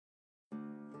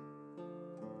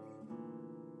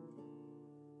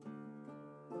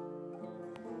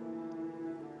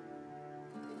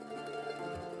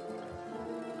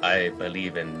I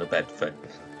believe in New Bedford.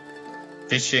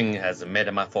 Fishing has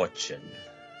made my fortune,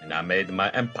 and I made my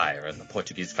empire in the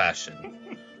Portuguese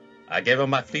fashion. I gave them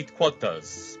my fleet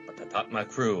quotas, but I taught my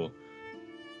crew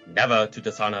never to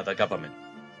dishonor the government.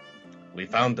 We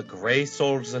found the gray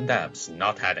soles and dabs,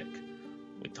 not haddock.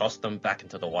 We tossed them back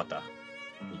into the water.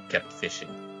 We kept fishing.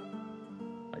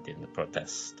 I didn't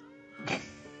protest.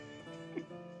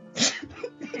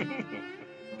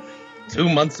 2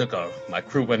 months ago, my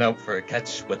crew went out for a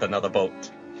catch with another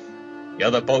boat. The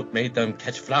other boat made them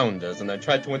catch flounders and then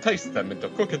tried to entice them into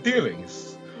crooked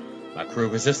dealings. My crew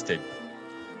resisted.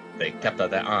 They kept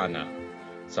their honor,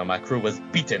 so my crew was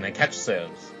beaten in catch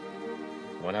sails.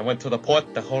 When I went to the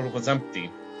port, the hull was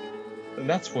empty. The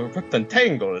nets were ripped and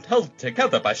tangled, held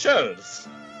together by shells.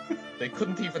 They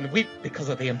couldn't even weep because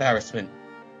of the embarrassment.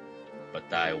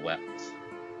 But I wept.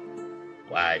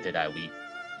 Why did I weep?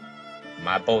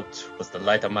 My boat was the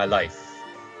light of my life,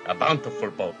 a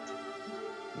bountiful boat.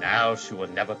 Now she will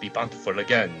never be bountiful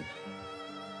again.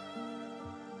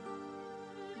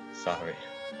 Sorry.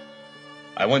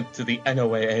 I went to the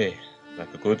NOAA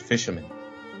like a good fisherman.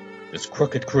 This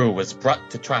crooked crew was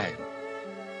brought to trial.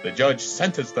 The judge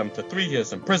sentenced them to 3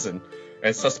 years in prison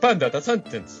and suspended a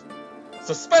sentence.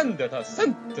 Suspended a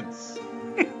sentence!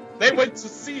 They went to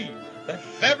sea that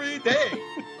very day.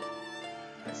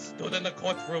 I stood in the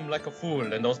courtroom like a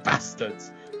fool, and those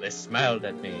bastards, they smiled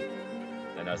at me.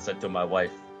 And I said to my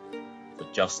wife, for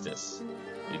justice,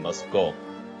 we must go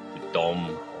to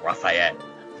Dom Raphael.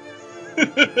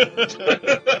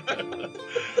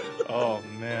 Oh,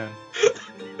 man.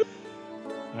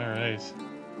 All right.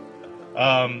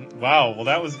 Wow. Well,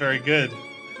 that was very good.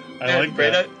 I like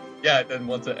that. Yeah, then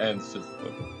once it ends, just...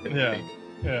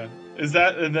 Yeah. Is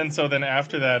that... And then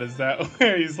after that, is that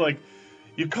where he's like,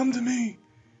 you come to me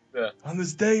on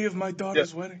this day of my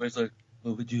daughter's wedding? He's like,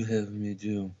 what would you have me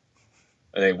do?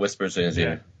 And he whispers in his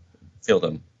ear, kill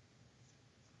them.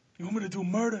 You want me to do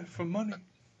murder for money?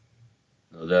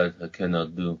 No, that I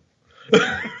cannot do.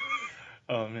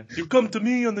 Oh, man. You come to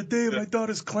me on the day of my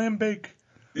daughter's clam bake.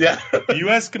 Yeah. You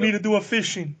ask me to do a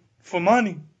fishing for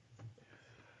money.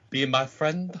 Be my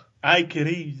friend. I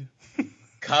querido.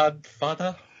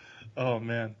 Godfather. Oh,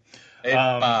 man. Hey,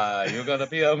 you're gonna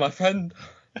be my friend.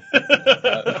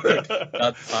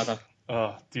 Godfather.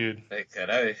 Oh, dude. Hey,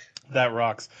 caray. That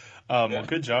rocks. Well,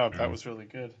 good job. That was really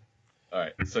good. All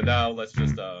right. So now let's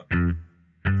just...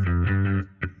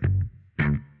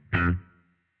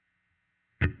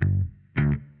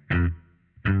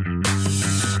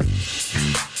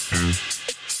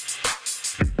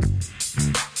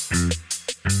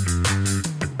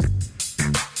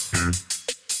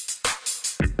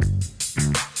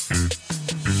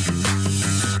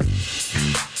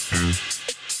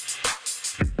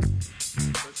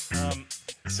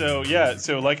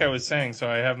 So like I was saying, so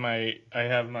I have my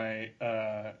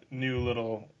new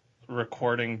little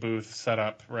recording booth set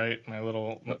up, right? My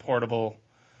little portable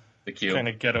kind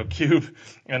of ghetto cube,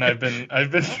 and I've been I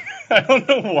don't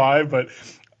know why, but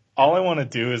all I want to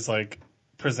do is like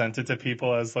present it to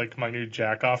people as like my new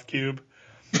jack off cube.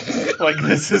 Like,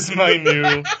 this is my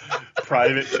new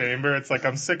private chamber. It's like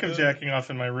I'm sick of jacking off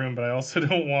in my room, but I also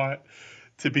don't want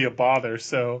to be a bother.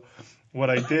 So what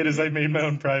I did is I made my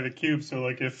own private cube. So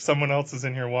like if someone else is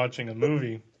in here watching a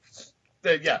movie,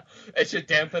 yeah, it should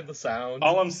dampen the sound.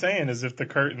 All I'm saying is if the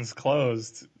curtain's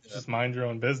closed, just mind your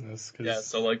own business. Yeah,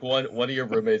 so like one of your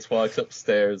roommates walks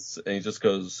upstairs and he just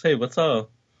goes, "Hey, what's up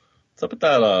with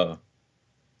that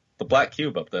the black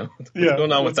cube up there? What's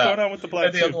going on with that?" What's going on with the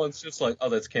black cube? And the other one's just like, "Oh,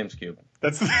 that's Cam's cube."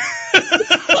 That's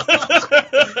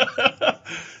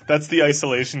that's the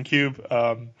isolation cube.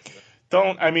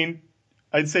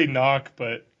 I'd say knock,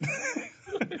 but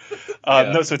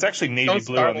no. So it's actually navy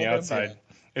blue on the outside. Yeah.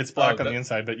 It's black on the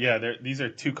inside, but yeah, these are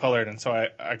two colored, and so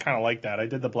I kind of like that. I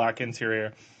did the black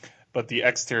interior, but the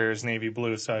exterior is navy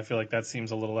blue, so I feel like that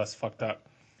seems a little less fucked up.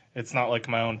 It's not like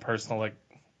my own personal like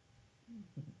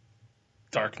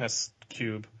darkness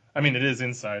cube. I mean, it is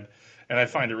inside, and I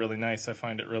find it really nice. I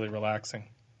find it really relaxing.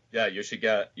 Yeah, you should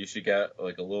get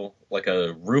like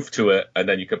a roof to it, and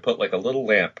then you could put like a little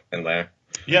lamp in there.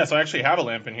 Yeah, so I actually have a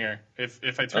lamp in here.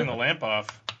 If I turn the lamp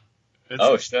off,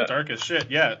 it's dark as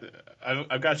shit. Yeah,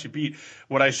 I've got you beat.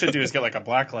 What I should do is get like a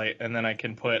black light, and then I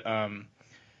can put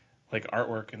like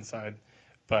artwork inside.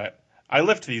 But I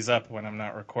lift these up when I'm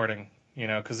not recording,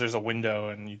 because there's a window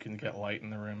and you can get light in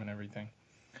the room and everything.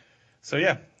 So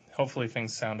yeah, hopefully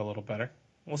things sound a little better.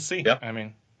 We'll see. Yeah. I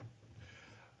mean,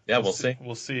 we'll see.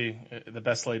 We'll see the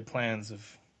best laid plans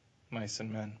of mice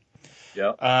and men.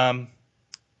 Yeah.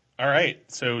 All right.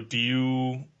 So do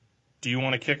you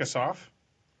want to kick us off?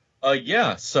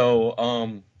 Yeah.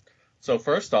 So So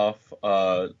first off,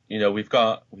 we've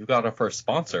got our first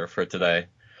sponsor for today.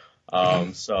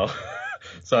 So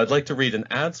I'd like to read an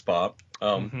ad spot.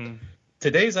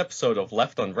 Today's episode of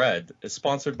Left Unread is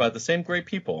sponsored by the same great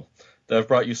people that have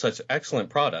brought you such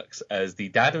excellent products as the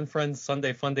Dad and Friends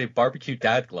Sunday Funday Barbecue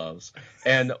Dad Gloves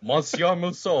and Monsieur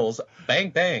Mousseau's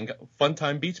Bang Bang Fun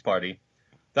Time Beach Party.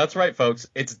 That's right, folks.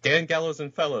 It's Dan Gallows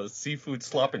and Fellows Seafood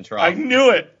Slop and Trough. I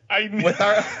knew it. With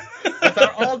our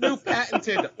all-new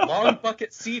patented long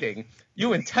bucket seating,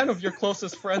 you and 10 of your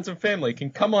closest friends and family can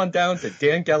come on down to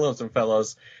Dan Gallows and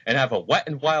Fellows and have a wet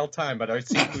and wild time at our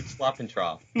Seafood Slop and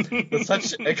Trough.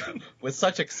 With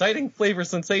such exciting flavor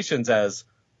sensations as,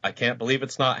 I can't believe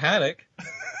it's not haddock,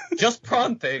 just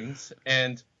prawn things,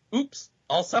 and, oops,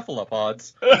 all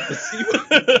cephalopods.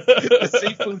 The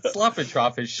Seafood Slop and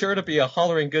Trough is sure to be a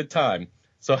hollering good time.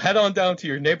 So head on down to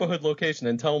your neighborhood location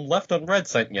and tell them Left Unread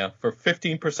sent you for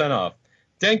 15% off.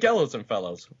 Dan Gallows and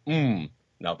Fellows.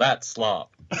 Now that's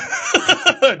slop.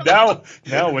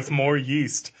 now with more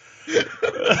yeast.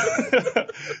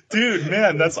 Dude,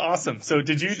 man, that's awesome. So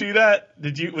did you do that?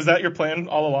 Was that your plan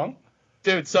all along?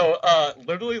 Dude, so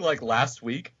literally like last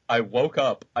week, I woke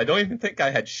up. I don't even think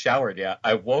I had showered yet.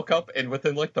 I woke up and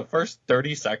within like the first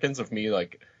 30 seconds of me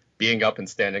like being up and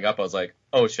standing up, I was like,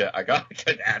 oh shit, I got like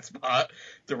an ad spot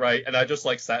to write. And I just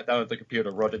like sat down at the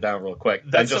computer, wrote it down real quick.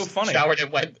 That's just so funny. Showered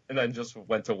and then just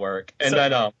went to work. And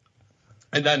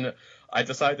then I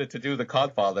decided to do the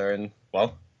Codfather, and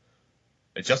well,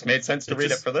 it just made sense to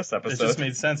read it for this episode. It just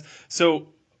made sense. So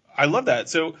I love that.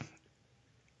 So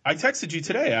I texted you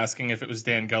today asking if it was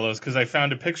Dan Gallows because I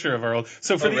found a picture of our old.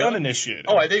 So for the uninitiated.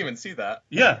 Oh, I didn't even see that.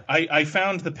 Yeah, I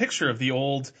found the picture of the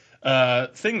old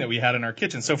thing that we had in our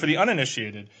kitchen. So for the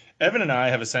uninitiated, Evan and I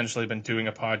have essentially been doing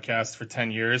a podcast for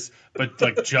 10 years, but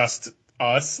like just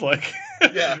us, like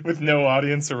with no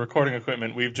audience or recording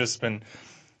equipment. We've just been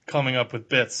coming up with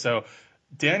bits. So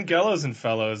Dan Gallows and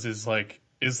Fellows is like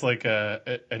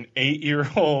an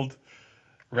 8-year-old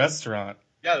restaurant.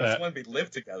 Yeah, that's when we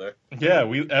lived together. Yeah,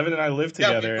 Evan and I lived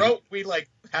together. Yeah, we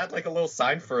had like a little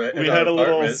sign for it. We had a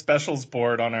little specials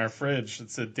board on our fridge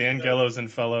that said Dan Gallows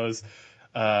and Fellows,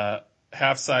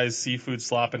 half-size seafood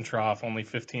slop and trough, only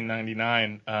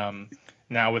 $15.99.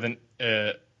 Now with an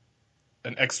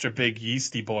extra big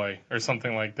yeasty boy or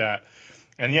something like that.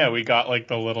 And yeah, we got like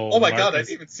the little. Oh my God, I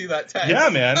didn't even see that text. Yeah,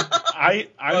 man,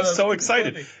 I'm so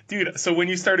excited, funny. Dude. So when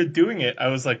you started doing it, I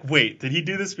was like, wait, did he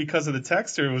do this because of the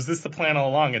text, or was this the plan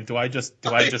all along? And do I just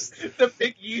the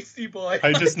big yeasty boy?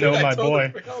 I just know my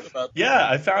boy. Yeah,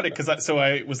 I found it because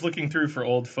I was looking through for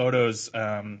old photos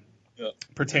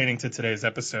pertaining to today's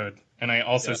episode, and I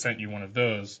also sent you one of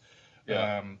those.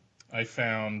 Yeah. I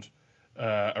found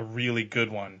a really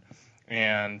good one,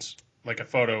 and like a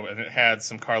photo, and it had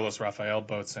some Carlos Rafael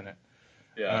boats in it.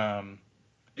 Yeah.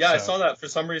 I saw that. For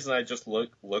some reason, I just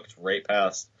looked right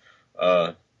past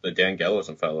the Dan Gallows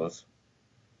and Fellows.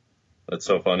 That's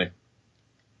so funny.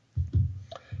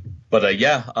 But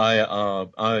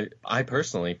I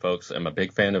personally, folks, am a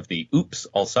big fan of the Oops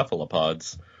All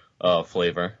Cephalopods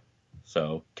flavor.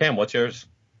 So, Cam, what's yours?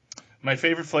 My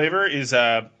favorite flavor is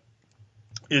banana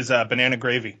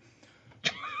gravy.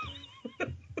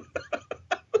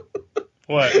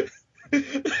 What?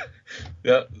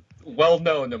 Yeah, well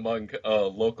known among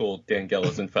local Dan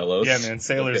Gallows and Fellows. Yeah, man,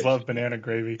 sailors love banana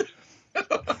gravy.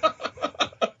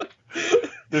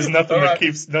 There's nothing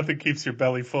nothing keeps your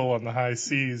belly full on the high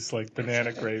seas like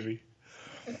banana gravy.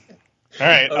 All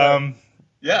right.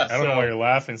 Yeah. I don't know why you're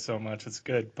laughing so much. It's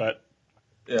good, but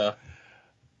yeah.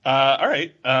 All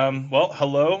right. Well,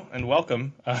 hello and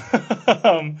welcome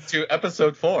to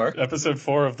episode 4. Episode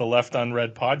 4 of the Left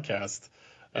Unread podcast.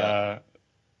 Yeah.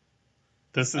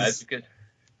 This is as you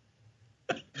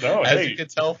can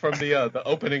tell from the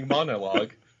opening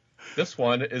monologue. This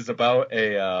one is about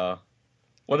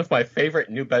one of my favorite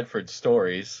New Bedford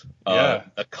stories. The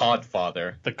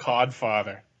Codfather. The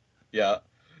Codfather. Yeah.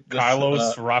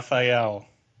 Carlos Rafael.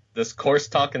 This coarse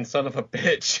talking son of a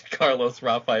bitch, Carlos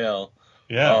Rafael.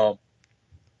 Yeah.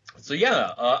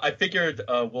 I figured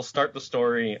we'll start the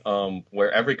story where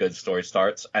every good story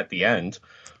starts, at the end.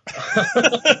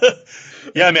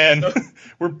 Yeah, man.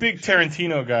 We're big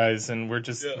Tarantino guys, and we're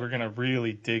gonna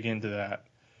really dig into that.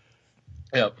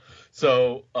 Yep.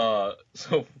 So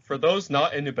for those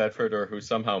not in New Bedford or who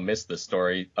somehow missed this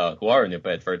story, who are in New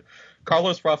Bedford,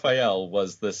 Carlos Rafael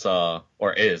was this,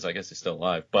 or is, I guess he's still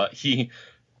alive, but he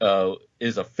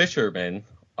is a fisherman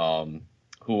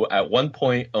who at one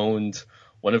point owned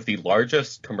one of the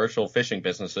largest commercial fishing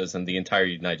businesses in the entire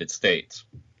United States.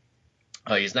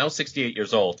 He's now 68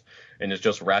 years old and is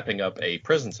just wrapping up a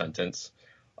prison sentence.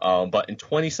 But in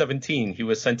 2017, he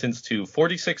was sentenced to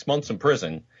 46 months in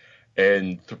prison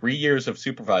and 3 years of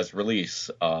supervised release.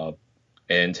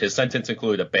 And his sentence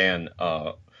included a ban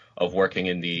of working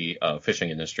in the fishing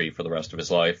industry for the rest of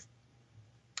his life.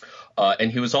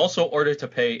 And he was also ordered to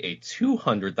pay a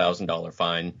 $200,000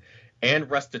 fine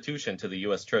and restitution to the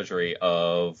U.S. Treasury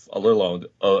of a little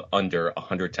under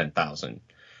 $110,000.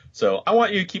 So I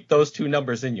want you to keep those two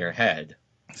numbers in your head.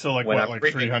 So like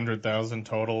 $300,000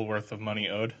 total worth of money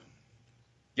owed?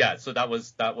 Yeah, so that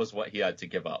was what he had to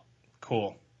give up.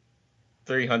 Cool.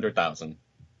 $300,000.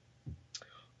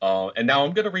 And now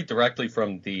I'm going to read directly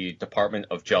from the Department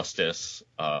of Justice.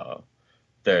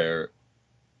 They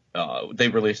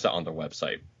released it on their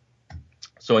website.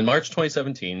 So in March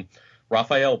 2017,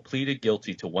 Raphael pleaded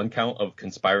guilty to 1 count of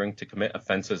conspiring to commit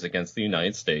offenses against the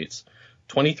United States,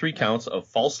 23 counts of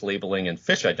false labeling and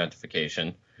fish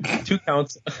identification, 2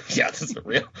 counts. Yeah,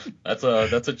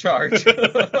 that's a charge.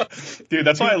 Dude,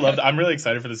 that's why I'm really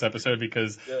excited for this episode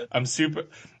because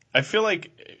I feel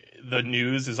like the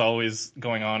news is always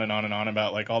going on and on and on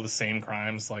about like all the same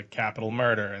crimes, like capital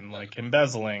murder and like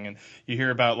embezzling, and you hear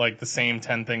about like the same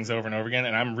 10 things over and over again.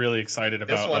 And I'm really excited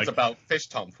about this one's about fish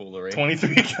tomfoolery.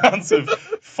 23 counts of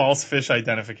false fish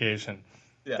identification.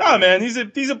 Yeah. Oh man, these are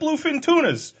bluefin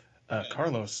tunas.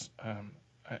 Carlos, I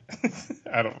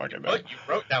don't fucking know. But you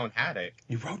wrote down haddock.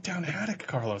 You wrote down haddock,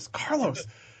 Carlos. Carlos,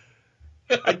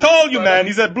 I told you, man.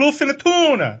 He's a bluefin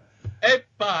tuna.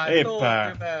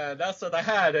 Epa, man. That's what I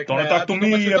had. Don't talk to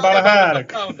me about a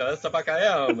haddock. That's a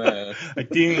bacalhau, man. I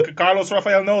think Carlos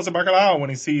Rafael knows a bacalhau when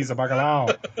he sees a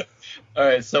bacalhau. All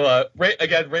right, so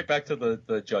right back to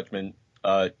the judgment.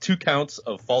 2 counts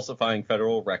of falsifying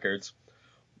federal records,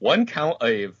 1 count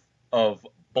of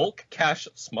bulk cash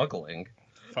smuggling,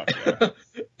 fuck yeah.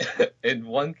 and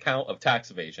 1 count of tax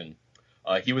evasion.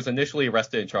 He was initially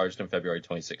arrested and charged in February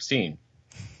 2016.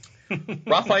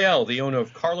 Raphael, the owner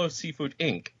of Carlos Seafood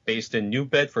Inc., based in New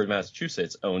Bedford,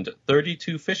 Massachusetts, owned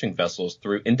 32 fishing vessels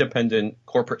through independent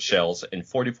corporate shells and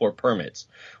 44 permits,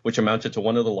 which amounted to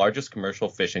one of the largest commercial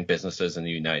fishing businesses in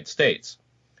the United States.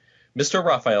 Mr.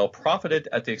 Raphael profited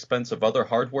at the expense of other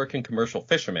hardworking commercial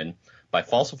fishermen by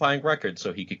falsifying records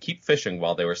so he could keep fishing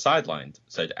while they were sidelined,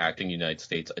 said acting United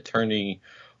States Attorney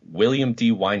William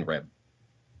D. Weinreb.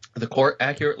 The court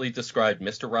accurately described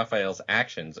Mr. Raphael's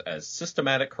actions as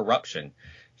systematic corruption.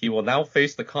 He will now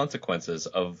face the consequences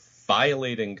of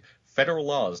violating federal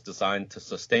laws designed to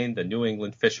sustain the New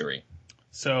England fishery.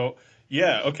 So,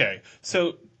 yeah, okay.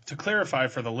 So, to clarify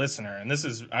for the listener, and this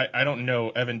is, I don't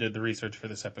know, Evan did the research for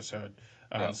this episode,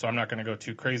 so I'm not going to go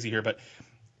too crazy here, but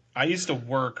I used to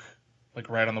work, like,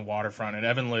 right on the waterfront, and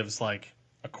Evan lives, like,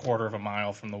 a quarter of a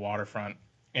mile from the waterfront,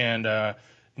 and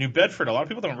New Bedford, a lot of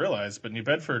people don't realize, but New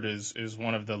Bedford is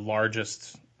one of the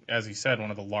largest, as he said,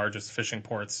 one of the largest fishing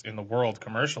ports in the world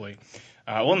commercially,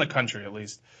 in the country at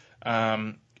least.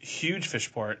 Huge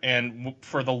fish port, and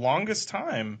for the longest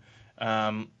time,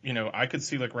 I could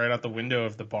see like right out the window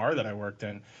of the bar that I worked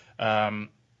in,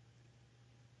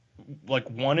 like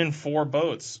 1 in 4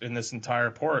 boats in this entire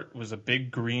port was a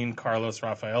big green Carlos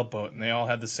Rafael boat, and they all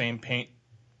had the same paint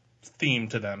theme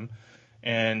to them.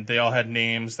 And they all had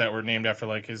names that were named after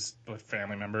like his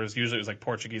family members. Usually it was like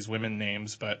Portuguese women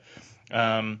names, but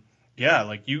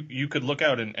like you could look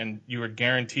out and you were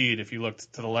guaranteed if you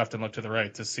looked to the left and looked to the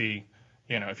right to see,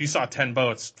 if you saw 10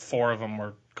 boats, 4 of them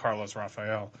were Carlos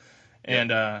Rafael, and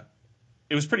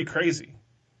it was pretty crazy.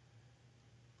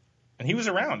 And he was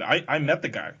around. I met the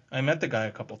guy.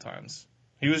 A couple times.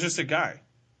 He was just a guy.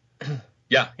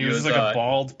 Yeah, he was just like a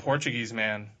bald Portuguese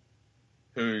man.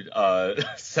 Who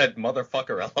said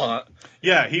motherfucker a lot.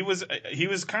 Yeah, he was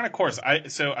kind of coarse.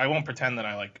 I won't pretend that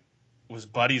I like was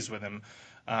buddies with him,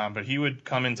 but he would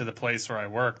come into the place where I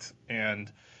worked and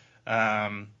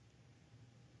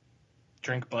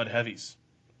drink Bud Heavies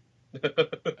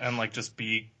and like just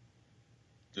be.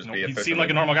 He seemed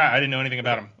like a normal guy. I didn't know anything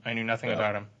about him. I knew nothing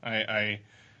about him. I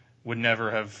would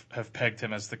never have pegged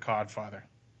him as the Codfather.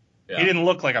 Yeah. He didn't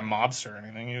look like a mobster or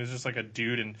anything. He was just like a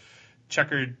dude in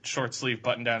checkered short sleeve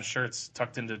button down shirts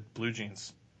tucked into blue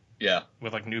jeans. Yeah.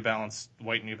 With like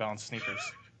white New Balance sneakers.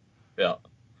 Yeah.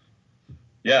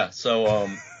 Yeah. So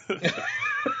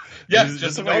yeah,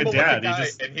 just like a dad. Guy,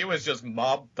 and he was just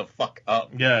mobbed the fuck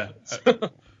up. Yeah.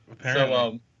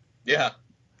 Apparently.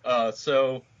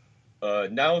 So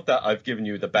now that I've given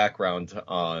you the background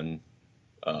on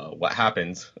what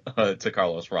happened to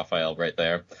Carlos Rafael right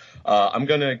there, I'm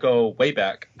going to go way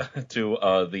back to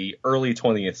the early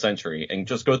 20th century and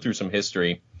just go through some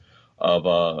history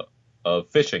of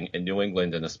fishing in New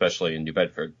England and especially in New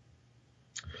Bedford.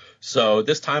 So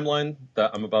this timeline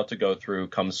that I'm about to go through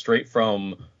comes straight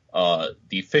from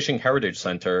the Fishing Heritage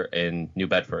Center in New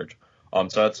Bedford.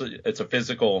 So it's a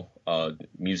physical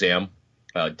museum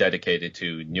dedicated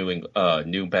to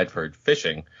New Bedford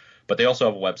fishing, but they also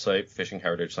have a website,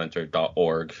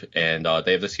 fishingheritagecenter.org, and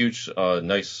they have this huge,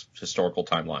 nice historical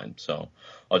timeline. So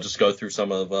I'll just go through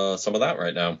some of that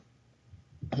right now.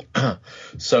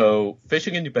 So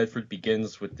fishing in New Bedford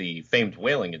begins with the famed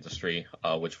whaling industry,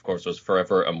 which of course was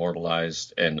forever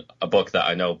immortalized in a book that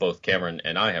I know both Cameron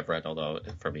and I have read, although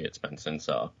for me it's been since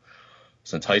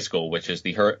high school, which is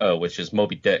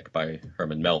Moby Dick by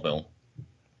Herman Melville.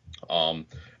 And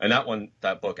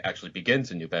that book actually begins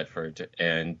in New Bedford,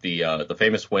 and the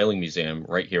famous whaling museum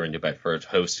right here in New Bedford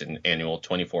hosts an annual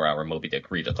 24-hour Moby Dick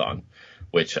readathon,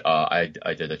 which I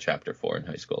did a chapter for in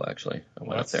high school. Actually, I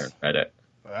went up there and read it.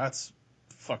 That's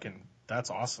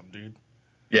awesome, dude.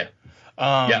 Yeah.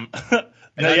 Yeah.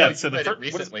 And I know you read it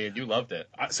recently, and you loved it.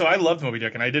 So I loved Moby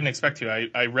Dick, and I didn't expect to.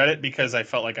 I read it because I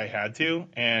felt like I had to,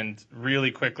 and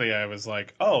really quickly I was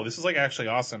like, oh, this is like actually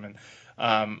awesome. And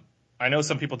I know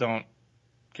some people don't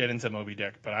get into Moby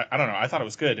Dick, but I don't know. I thought it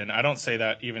was good, and I don't say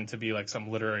that even to be like some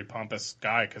literary pompous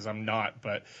guy, because I'm not.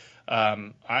 But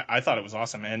I thought it was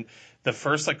awesome, and the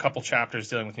first like couple chapters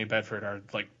dealing with New Bedford are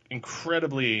like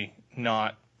incredibly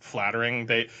not flattering.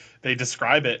 They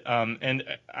describe it, and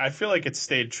I feel like it's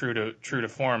stayed true to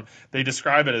form. They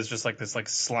describe it as just like this like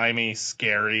slimy,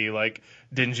 scary, like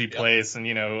dingy place, and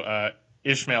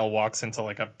Ishmael walks into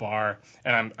like a bar,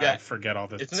 and I forget all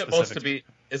the specifics.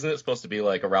 Isn't it supposed to be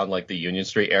like around like the Union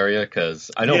Street area?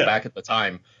 Because I know back at the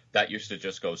time that used to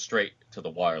just go straight to the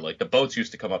water. Like the boats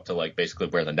used to come up to like basically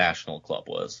where the National Club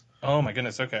was. Oh my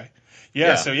goodness. Okay.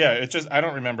 Yeah. So it's just I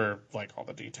don't remember like all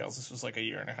the details. This was like a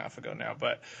year and a half ago now,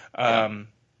 but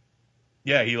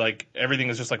he like everything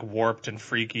is just like warped and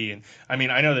freaky. And I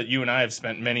mean, I know that you and I have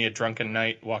spent many a drunken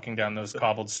night walking down those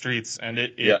cobbled streets, and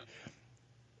it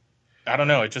I don't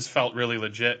know. It just felt really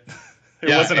legit. It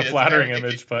wasn't a flattering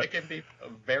image, but it can be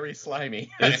very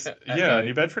slimy.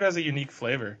 New Bedford has a unique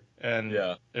flavor, and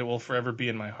it will forever be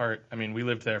in my heart. I mean, we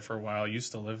lived there for a while. You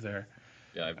still live there.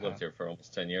 Yeah, I've lived here for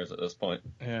almost 10 years at this point.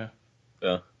 Yeah.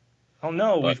 Yeah. Oh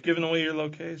no, we've given away your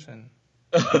location.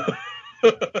 But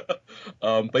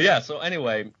yeah, so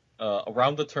anyway,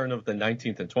 around the turn of the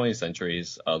 19th and 20th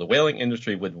centuries, the whaling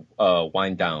industry would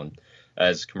wind down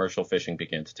as commercial fishing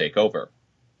began to take over.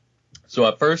 So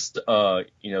at first,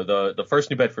 the first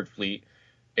New Bedford fleet,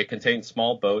 it contained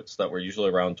small boats that were usually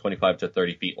around 25 to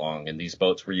 30 feet long, and these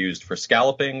boats were used for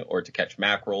scalloping or to catch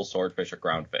mackerel, swordfish, or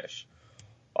groundfish.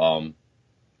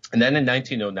 And then in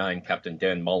 1909, Captain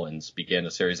Dan Mullins began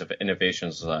a series of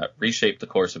innovations that reshaped the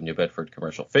course of New Bedford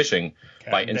commercial fishing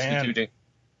by instituting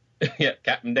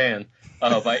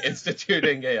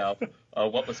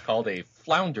what was called a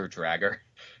flounder dragger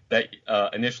that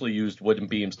initially used wooden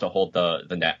beams to hold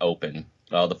the net open.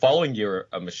 The following year,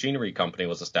 a machinery company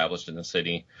was established in the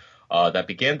city that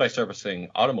began by servicing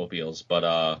automobiles,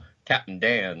 but Captain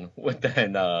Dan would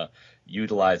then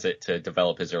utilize it to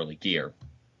develop his early gear.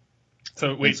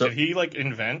 So wait, did he like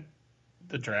invent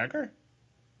the dragger?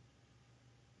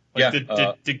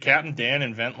 Did Captain Dan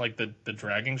invent like the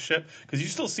dragging ship? Because you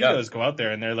still see those go out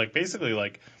there, and they're like basically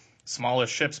like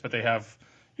smallish ships, but they have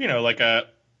like a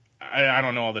I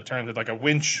don't know all the terms, but like a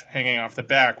winch hanging off the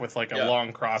back with like a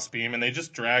long cross beam, and they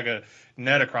just drag a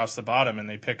net across the bottom, and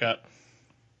they pick up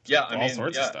all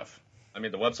sorts of stuff. I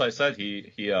mean, the website said he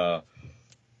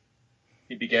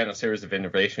began a series of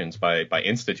innovations by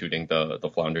instituting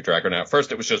the flounder dragger. Now, at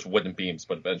first it was just wooden beams,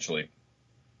 but eventually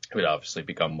it would obviously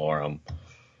become more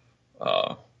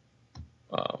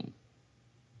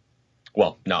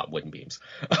not wooden beams.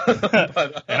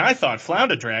 And I thought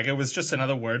flounder dragger was just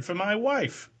another word for my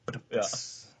wife. Yeah.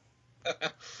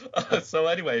 So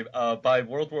anyway, by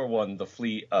World War I, the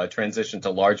fleet transitioned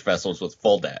to large vessels with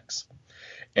full decks.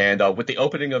 And with the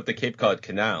opening of the Cape Cod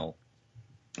Canal,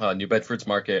 New Bedford's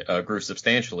market grew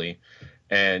substantially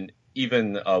and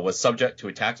even was subject to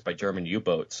attacks by German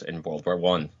U-boats in World War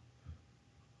I.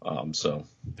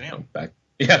 Damn.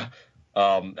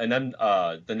 And then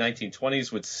the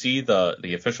 1920s would see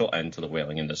the official end to the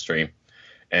whaling industry.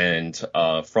 And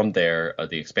from there,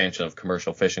 the expansion of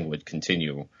commercial fishing would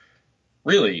continue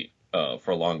really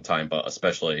for a long time, but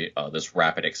especially this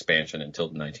rapid expansion until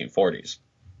the 1940s.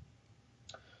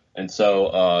 And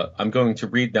so I'm going to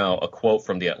read now a quote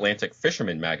from the Atlantic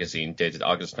Fisherman magazine dated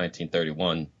August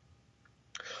 1931.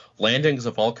 Landings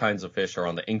of all kinds of fish are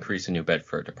on the increase in New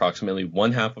Bedford. Approximately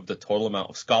one half of the total amount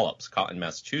of scallops caught in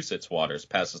Massachusetts waters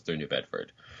passes through New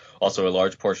Bedford. Also, a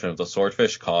large portion of the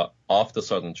swordfish caught off the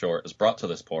southern shore is brought to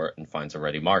this port and finds a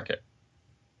ready market.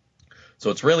 So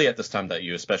it's really at this time that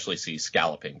you especially see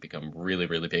scalloping become really,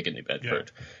 really big in New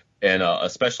Bedford. Yeah. And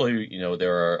especially,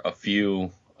 there are a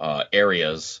few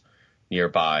areas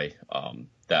nearby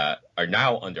that are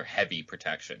now under heavy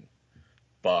protection.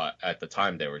 But at the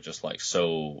time, they were just like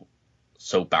so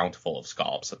bountiful of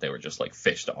scallops that they were just like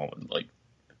fished on like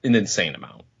an insane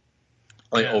amount.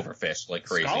 Like overfished like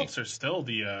crazy. Scallops are still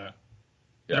they're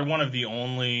one of the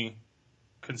only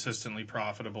consistently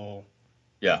profitable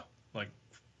like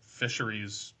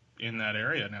fisheries in that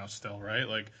area now still, right?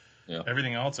 Like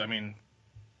everything else, I mean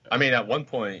at one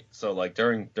point, so like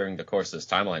during the course of this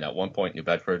timeline, at one point New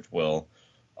Bedford will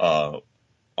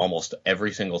almost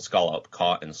every single scallop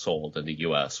caught and sold in the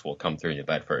US will come through New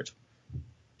Bedford.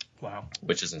 Wow.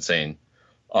 Which is insane.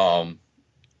 But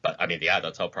I mean,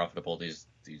 that's how profitable these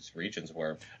regions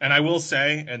were. And I will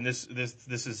say, and this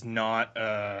is not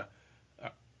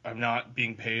I'm not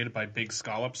being paid by big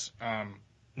scallops.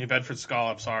 New Bedford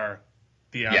scallops are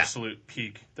the absolute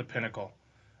peak, the pinnacle.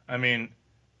 I mean,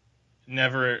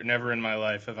 never in my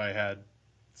life have I had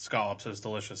scallops as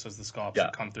delicious as the scallops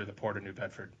that come through the port of New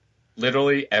Bedford.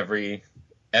 Literally every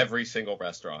single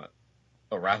restaurant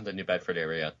around the New Bedford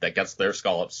area that gets their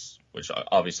scallops, which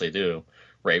obviously do,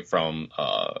 right from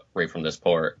this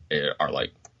port, are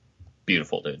like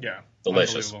beautiful, dude. Yeah,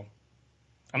 delicious.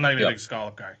 I'm not even a big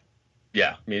scallop guy.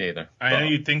 Yeah, me neither. I know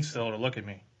you'd think so to look at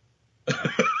me.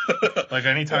 Like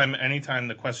anytime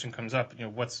the question comes up,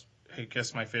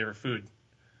 guess my favorite food?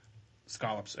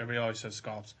 Scallops. Everybody always says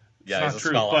scallops. It's not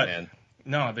true, but man.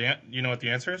 No, you know what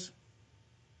the answer is?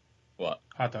 What?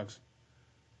 Hot dogs.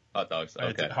 Hot dogs.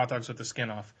 Okay. Hot dogs with the skin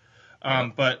off.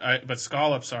 But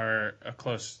scallops are a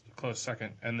close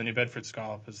second, and the New Bedford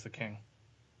scallop is the king.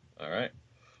 All right.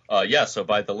 So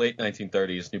by the late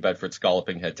 1930s, New Bedford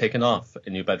scalloping had taken off,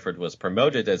 and New Bedford was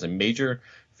promoted as a major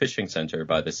fishing center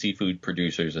by the Seafood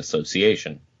Producers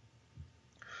Association.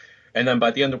 And then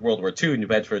by the end of World War II, New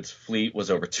Bedford's fleet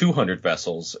was over 200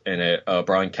 vessels, and it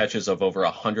brought in catches of over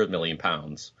 100 million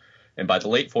pounds. And by the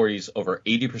late 40s, over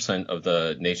 80% of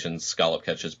the nation's scallop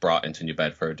catches brought into New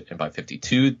Bedford, and by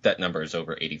 52, that number is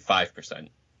over 85%.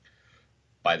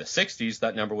 By the 60s,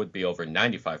 that number would be over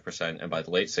 95%, and by the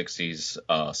late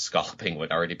 60s, scalloping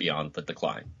would already be on the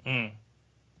decline.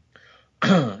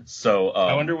 So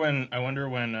I wonder when.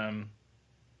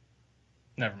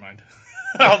 Never mind.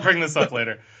 I'll bring this up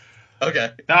later.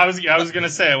 Okay. No, I was gonna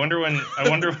say. I wonder.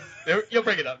 You'll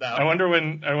bring it up now. I wonder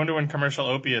when commercial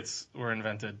opiates were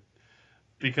invented,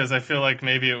 because I feel like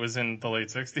maybe it was in the late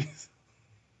 60s.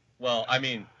 Well, I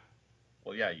mean.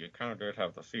 Well, yeah, you kind of did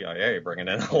have the CIA bringing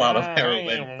in a lot of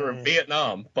heroin through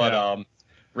Vietnam, but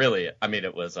really, I mean,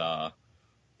 it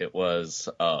was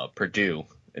Purdue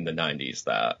in the 90s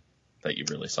that you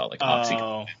really saw like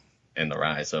OxyContin and the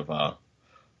rise of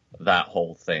that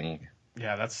whole thing.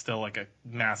 Yeah, that's still like a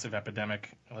massive epidemic,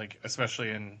 like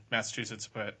especially in Massachusetts,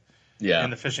 but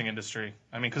in the fishing industry.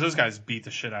 I mean, because those guys beat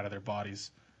the shit out of their bodies.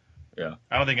 Yeah.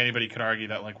 I don't think anybody could argue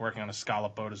that like working on a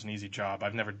scallop boat is an easy job.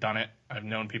 I've never done it. I've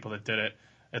known people that did it.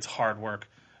 It's hard work.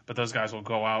 But those guys will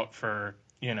go out for,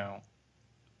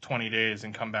 20 days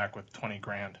and come back with 20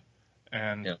 grand.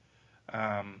 And,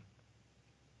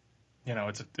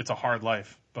 it's a hard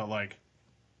life. But like,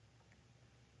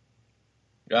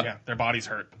 their bodies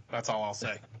hurt. That's all I'll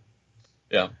say.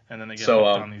 Yeah. And then they get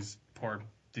hooked on these poor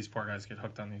guys get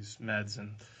hooked on these meds.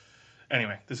 And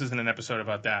anyway, this isn't an episode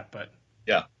about that, but.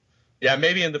 Yeah. Yeah,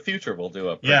 maybe in the future we'll do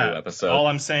a Purdue episode. All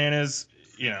I'm saying is,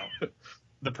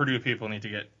 the Purdue people need to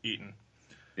get eaten.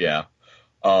 Yeah.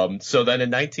 So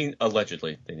then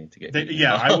allegedly, they need to get eaten.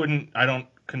 Yeah, I don't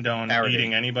condone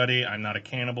eating anybody. I'm not a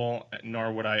cannibal,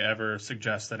 nor would I ever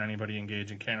suggest that anybody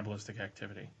engage in cannibalistic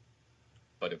activity.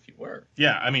 But if you were.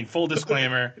 Yeah, I mean, full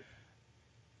disclaimer,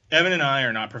 Evan and I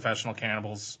are not professional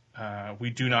cannibals.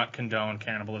 We do not condone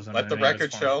cannibalism. Let the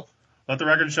record show. Let the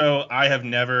record show, I have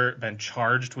never been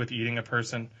charged with eating a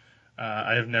person.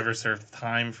 I have never served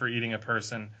time for eating a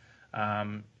person.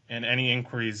 And any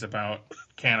inquiries about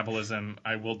cannibalism,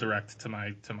 I will direct to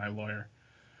my lawyer.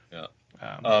 Yeah.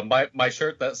 My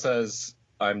shirt that says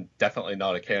I'm definitely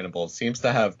not a cannibal seems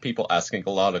to have people asking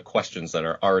a lot of questions that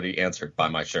are already answered by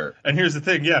my shirt. And here's the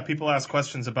thing. Yeah, people ask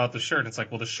questions about the shirt. It's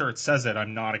like, well, the shirt says it.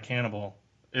 I'm not a cannibal.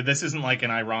 This isn't like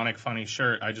an ironic, funny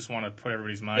shirt. I just want to put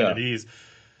everybody's mind at ease.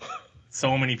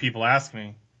 So many people ask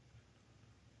me.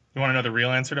 You want to know the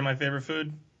real answer to my favorite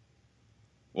food?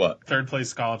 What? Third place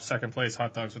scallops, second place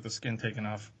hot dogs with the skin taken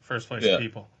off, first place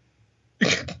people.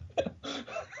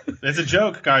 It's a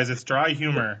joke, guys. It's dry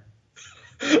humor.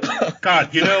 God,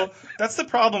 that's the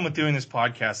problem with doing this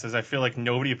podcast is I feel like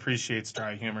nobody appreciates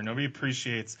dry humor. Nobody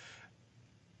appreciates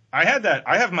I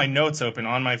have my notes open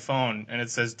on my phone, and it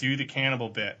says "do the cannibal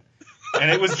bit," and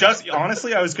it was just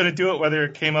honestly, I was going to do it whether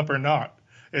it came up or not.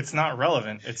 It's not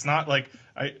relevant. It's not like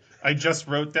I just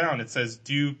wrote down. It says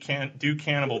do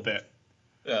cannibal bit.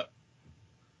 Yeah.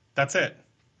 That's it.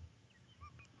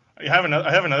 I have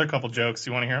another couple jokes.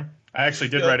 You want to hear them? I actually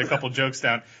did write a couple jokes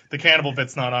down. The cannibal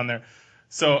bit's not on there.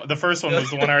 So the first one was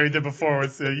the one I already did before.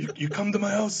 With you come to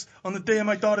my house on the day of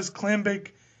my daughter's clam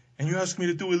bake, and you ask me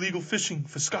to do illegal fishing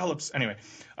for scallops. Anyway,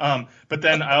 but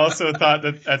then I also thought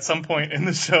that at some point in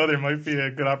the show there might be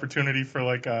a good opportunity for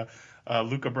like a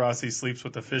Luca Brasi sleeps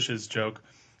with the fishes joke.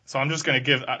 So I'm just going to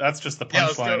give that's just the punchline. Yeah,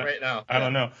 let's do it right now. I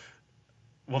don't know.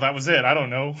 Well, that was it. I don't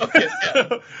know. Okay,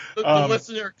 yeah. The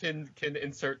listener can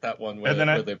insert that one. And then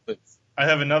I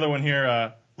have another one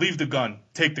here. Leave the gun,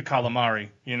 take the calamari.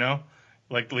 You know,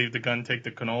 like leave the gun, take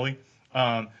the cannoli.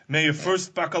 May your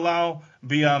first bacalao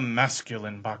be a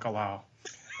masculine bacalao.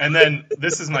 And then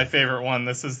this is my favorite one.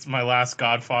 This is my last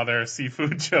Godfather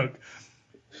seafood joke.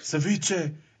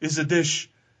 Ceviche is a dish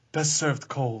best served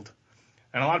cold.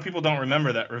 And a lot of people don't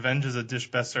remember that revenge is a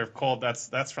dish best served cold.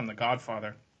 That's from The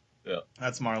Godfather. Yeah.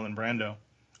 That's Marlon Brando.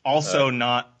 Also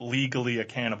not legally a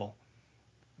cannibal.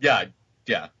 Yeah.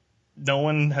 No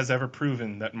one has ever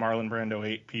proven that Marlon Brando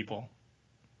ate people.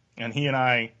 And he and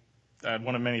I,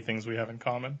 one of many things we have in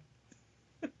common.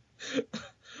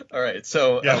 All right,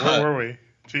 so... Yeah, where were we?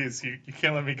 Jeez, you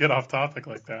can't let me get off topic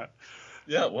like that.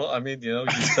 Yeah, well, I mean, you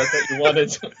said that you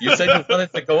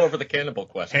wanted to go over the cannibal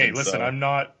question. Hey, listen, so.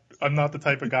 I'm not the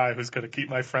type of guy who's going to keep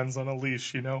my friends on a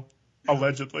leash,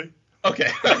 allegedly.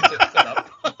 Okay, shut up.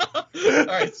 All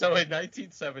right, so in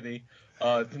 1970,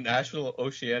 the National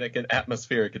Oceanic and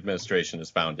Atmospheric Administration is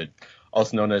founded,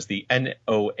 also known as the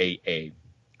NOAA.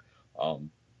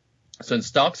 Since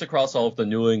stocks across all of the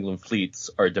New England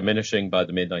fleets are diminishing by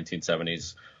the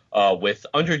mid-1970s, with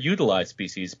underutilized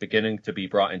species beginning to be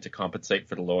brought in to compensate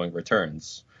for the lowering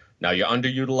returns. Now, your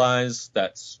underutilized,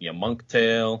 that's your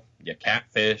monktail, your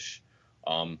catfish,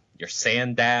 your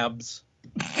sand dabs.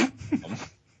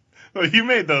 Well, you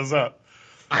made those up.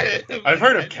 I've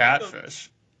heard of catfish.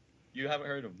 You haven't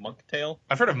heard of monktail?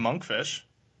 I've heard of monkfish.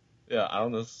 Yeah, I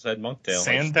don't know if it said monktail.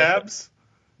 Sand dabs?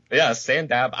 Yeah, sand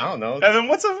dab. I don't know. Evan,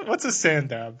 what's a sand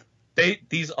dab?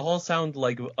 These all sound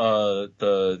like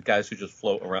the guys who just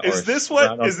float around. Is this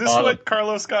what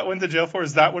Carlos Scott went to jail for?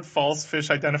 Is that what false fish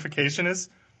identification is?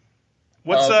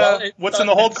 What's in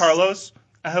the hold, Carlos?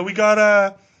 We got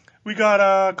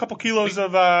a couple kilos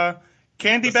of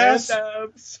candy bass,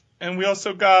 and we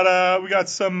also got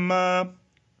some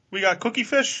cookie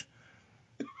fish.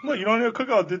 Well, you don't need to cook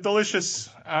all. They're delicious.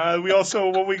 We also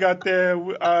what we got there.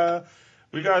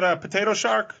 We got a potato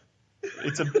shark.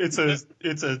 It's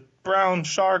a brown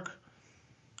shark.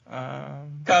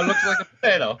 Kind of looks like a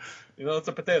potato. It's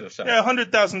a potato shark. Yeah,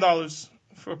 $100,000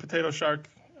 for a potato shark.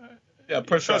 Yeah,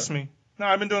 trust me. No,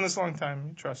 I've been doing this a long time.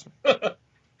 You trust me.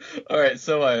 All right,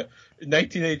 so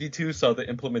 1982 saw the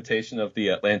implementation of the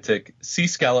Atlantic Sea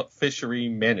Scallop Fishery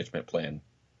Management Plan.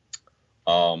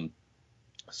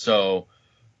 So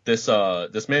this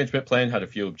management plan had a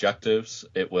few objectives.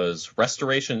 It was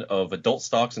restoration of adult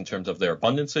stocks in terms of their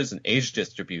abundances and age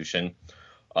distribution,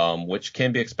 which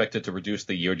can be expected to reduce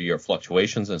the year-to-year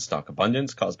fluctuations in stock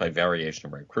abundance caused by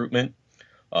variation in recruitment,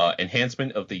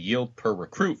 enhancement of the yield per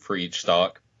recruit for each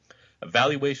stock,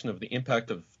 evaluation of the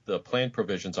impact of the plan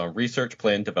provisions on research,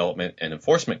 plan development, and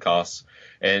enforcement costs,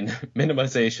 and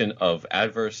minimization of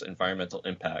adverse environmental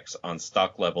impacts on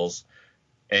stock levels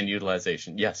and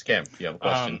utilization. Yes, Cam, you have a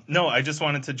question? No, I just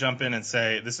wanted to jump in and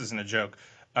say, this isn't a joke,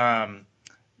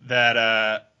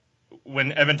 that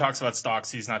when Evan talks about stocks,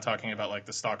 he's not talking about like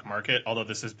the stock market, although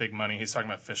this is big money. He's talking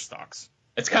about fish stocks.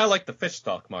 It's kind of like the fish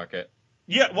stock market.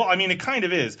 Yeah, well, I mean, it kind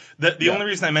of is. The only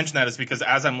reason I mention that is because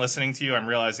as I'm listening to you, I'm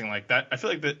realizing like that. I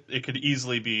feel like that it could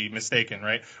easily be mistaken,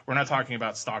 right? We're not talking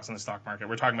about stocks in the stock market.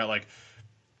 We're talking about like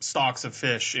stocks of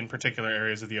fish in particular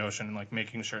areas of the ocean and like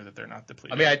making sure that they're not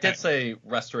depleted. I mean, I did say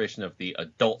restoration of the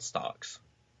adult stocks.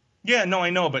 Yeah, no, I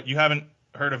know, but you haven't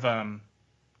heard of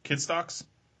kid stocks?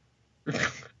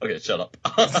 Okay, shut up.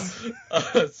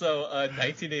 So,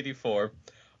 1984.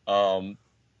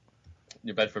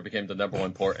 New Bedford became the number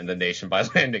one port in the nation by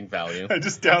landing value. I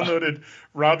just downloaded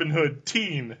Robinhood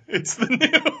Teen. It's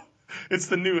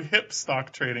the new hip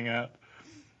stock trading app.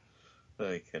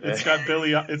 It's got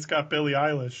Billie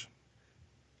Eilish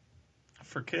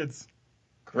for kids.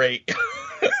 Great.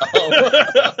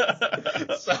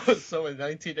 So in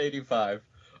 1985,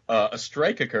 a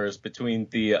strike occurs between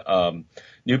the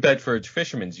New Bedford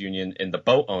Fishermen's Union and the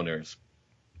boat owners.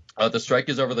 The strike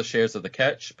is over the shares of the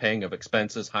catch, paying of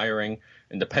expenses, hiring,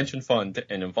 and the pension fund,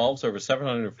 and involves over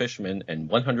 700 fishermen and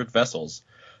 100 vessels.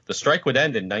 The strike would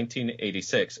end in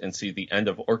 1986 and see the end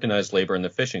of organized labor in the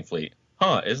fishing fleet.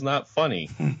 Isn't that funny?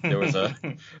 There was a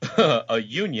a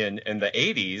union in the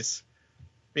 80s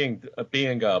being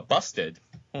busted.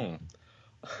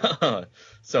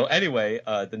 So anyway,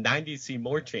 the 90s see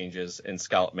more changes in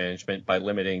scallop management by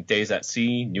limiting days at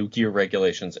sea, new gear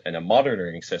regulations, and a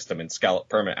monitoring system in scallop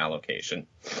permit allocation.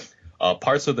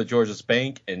 Parts of the Georges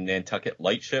Bank and Nantucket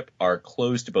Lightship are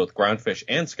closed to both groundfish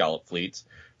and scallop fleets,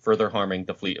 further harming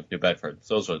the fleet of New Bedford.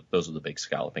 So those are the big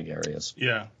scalloping areas.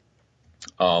 Yeah.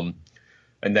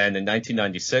 And then in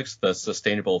 1996, the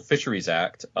Sustainable Fisheries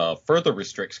Act further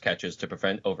restricts catches to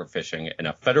prevent overfishing, and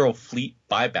a federal fleet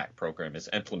buyback program is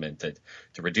implemented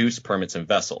to reduce permits and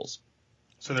vessels.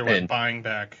 So they're buying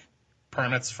back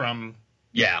permits from...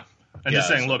 Yeah. And just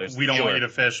saying, look, we don't want you to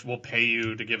fish. We'll pay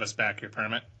you to give us back your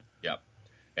permit. Yep.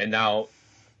 And now,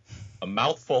 a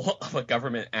mouthful of a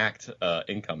government act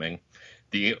incoming.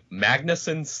 The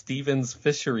Magnuson-Stevens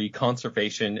Fishery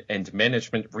Conservation and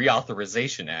Management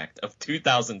Reauthorization Act of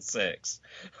 2006,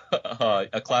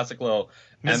 a classic little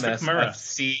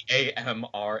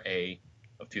MSFCAMRA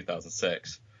of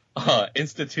 2006,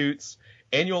 institutes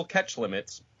annual catch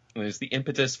limits and is the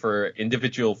impetus for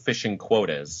individual fishing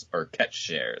quotas or catch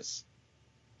shares.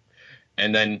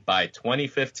 And then by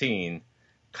 2015,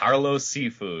 Carlos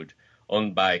Seafood,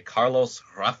 owned by Carlos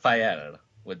Rafael,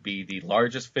 would be the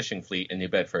largest fishing fleet in New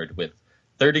Bedford with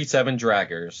 37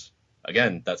 draggers.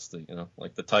 Again, that's the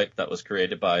the type that was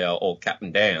created by old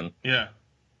Captain Dan. Yeah.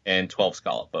 And 12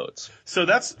 scallop boats. So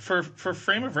that's for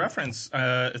frame of reference.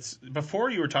 It's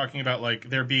before you were talking about like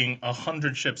there being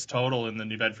 100 ships total in the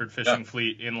New Bedford fishing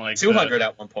fleet in like 200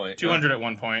 at one point. 200 at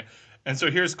one point. And so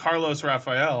here's Carlos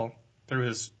Rafael through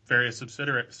his various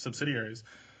subsidiaries,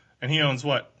 and he owns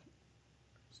what?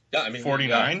 Yeah, I mean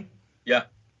 49. Yeah.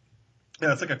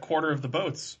 Yeah, it's like a quarter of the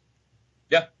boats.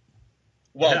 Yeah.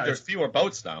 Well, there's fewer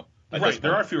boats now. Right,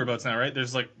 there are fewer boats now, right?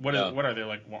 There's like, what are there,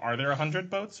 like, are there 100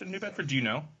 boats in New Bedford? Do you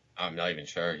know? I'm not even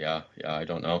sure, yeah, I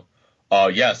don't know.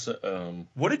 Yes.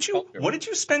 What did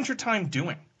you spend your time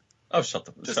doing? Oh, shut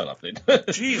up, dude.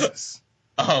 Jesus.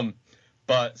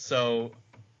 But so,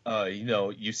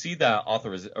 you see that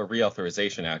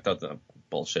Reauthorization Act, the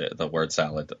bullshit, the word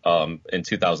salad, in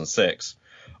 2006,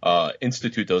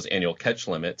 institute those annual catch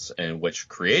limits, and which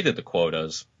created the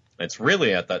quotas. It's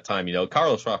really at that time,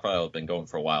 Carlos Rafael had been going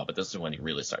for a while, but this is when he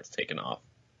really starts taking off.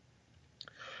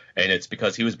 And it's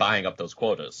because he was buying up those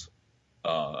quotas,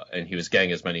 and he was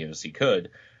getting as many as he could,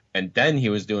 and then he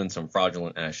was doing some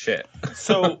fraudulent ass shit.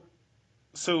 So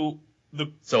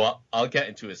I'll get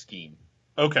into his scheme.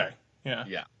 Okay. Yeah.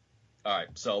 Yeah. All right.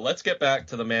 So let's get back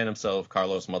to the man himself,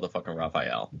 Carlos motherfucking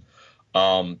Rafael.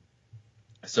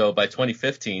 So by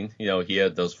 2015, he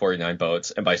had those 49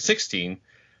 boats, and by 16,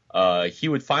 he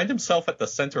would find himself at the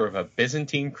center of a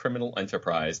Byzantine criminal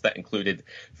enterprise that included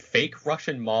fake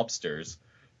Russian mobsters,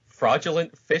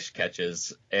 fraudulent fish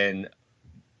catches, and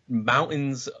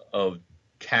mountains of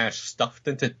cash stuffed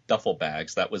into duffel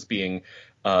bags that was being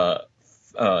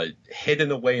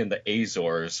hidden away in the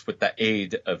Azores with the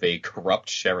aid of a corrupt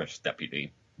sheriff's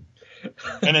deputy.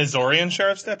 An Azorian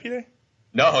sheriff's deputy?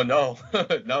 No,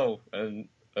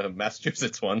 a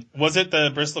Massachusetts one. Was it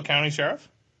the Bristol County Sheriff?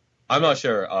 I'm not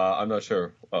sure.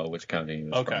 Which county he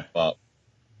was from. But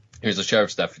here's a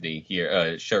sheriff's deputy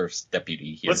here.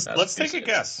 Let's take a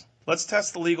guess. Let's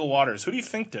test the legal waters. Who do you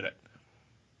think did it?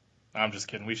 I'm just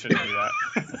kidding. We shouldn't do that.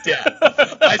 Yeah,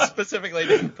 I specifically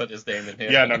didn't put his name in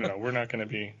here. Yeah, no. We're not going to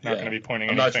be pointing.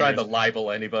 I'm not trying to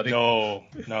libel anybody. No.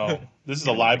 This is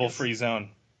a libel-free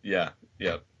zone. Yeah.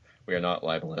 We are not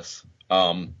libelous.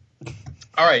 All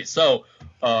right, so.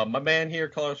 My man here,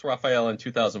 Carlos Rafael, in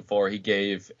 2004, he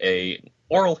gave a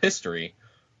oral history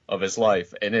of his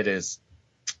life, and it's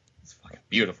fucking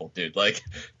beautiful, dude. Like,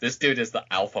 this dude is the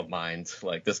alpha mind.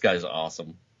 Like, this guy's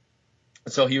awesome.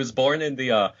 So he was born in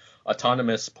the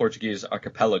autonomous Portuguese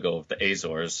archipelago of the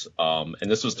Azores, and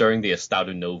this was during the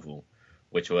Estado Novo,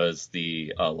 which was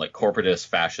the corporatist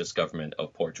fascist government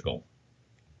of Portugal.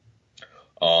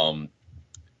 In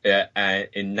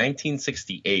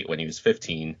 1968, when he was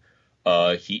 15.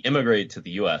 He immigrated to the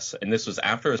U.S., and this was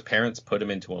after his parents put him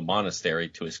into a monastery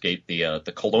to escape the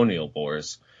colonial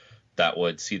wars that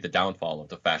would see the downfall of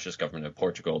the fascist government of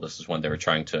Portugal. This is when they were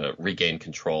trying to regain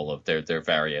control of their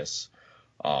various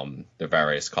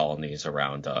colonies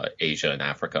around Asia and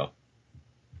Africa.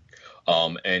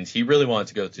 And he really wanted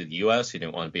to go to the U.S. He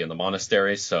didn't want to be in the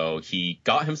monastery, so he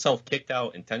got himself kicked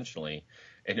out intentionally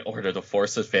in order to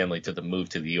force his family to move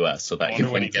to the U.S. so that he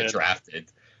wouldn't get drafted.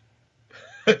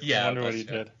 I wonder what he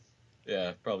did.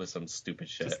 Yeah, probably some stupid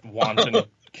shit. Just wanton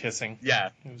kissing. Yeah.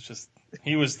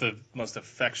 He was the most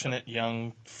affectionate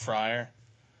young friar.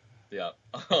 Yeah.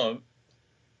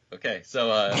 Okay,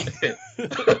 so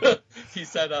he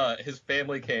said his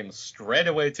family came straight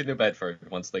away to New Bedford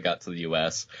once they got to the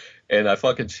U.S. And I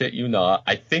fucking shit you not,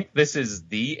 I think this is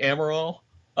the Amaral,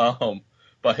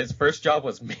 but his first job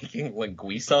was making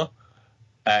linguiça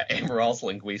at Amaral's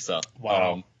Linguiça.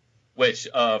 Wow. Which,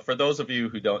 for those of you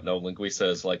who don't know, linguiça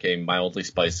is like a mildly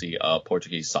spicy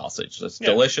Portuguese sausage. It's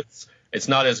delicious. It's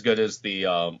not as good as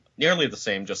the nearly the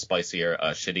same, just spicier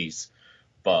chouriço,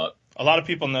 but a lot of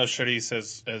people know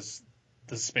chouriço as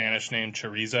the Spanish name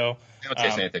chorizo. They don't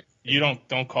taste anything. You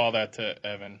don't call that to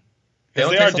Evan.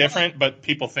 Because they are different, but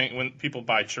people think when people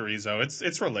buy chorizo,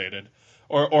 it's related.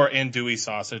 Or andouille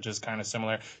sausage is kind of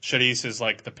similar. Chouriço is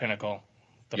like the pinnacle.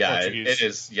 Portuguese. It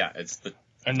is. Yeah, it's the.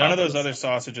 And none of those other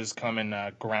sausages come in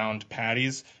ground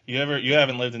patties. You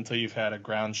haven't lived until you've had a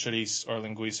ground chouriço or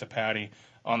linguiça patty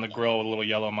on the grill with a little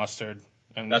yellow mustard.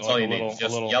 And that's all you need.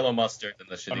 Just yellow mustard and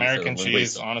the chorizo. American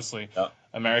cheese, honestly. Yep.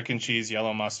 American cheese,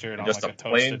 yellow mustard on like a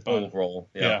toasted bun. Roll.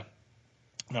 Yeah.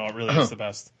 No, it really is the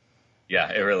best.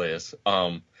 Yeah, it really is.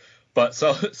 But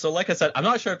so like I said, I'm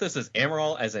not sure if this is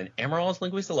Amaral as in Amaral's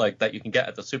Linguiça, like that you can get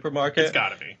at the supermarket. It's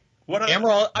gotta be.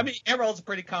 Amaral? I mean, Amaral's a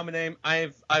pretty common name.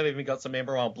 I've even got some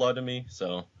Amaral blood in me,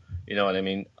 so you know what I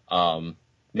mean.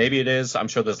 Maybe it is. I'm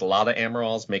sure there's a lot of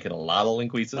Amarals making a lot of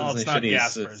linguiças. No, it's not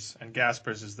Gasper's, and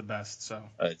Gasper's is the best. So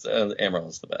Amaral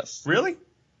is the best. Really?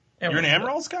 You're an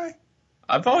Amaral's guy?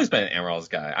 I've always been an Amaral's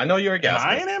guy. I know you're a Gasper.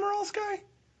 Am I an Amaral's guy?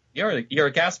 You're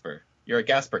a Gasper. You're a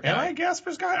Gasper guy. Am I a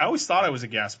Gasper's guy? I always thought I was a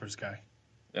Gasper's guy.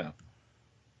 Yeah.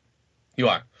 You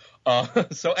are.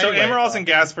 So Amaral's and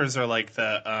Gasper's are like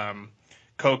the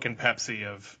Coke and Pepsi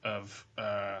of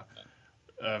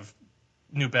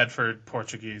New Bedford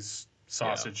Portuguese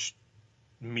sausage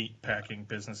meat packing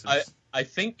businesses. I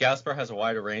think Gasper has a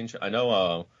wider range. I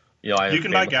know. You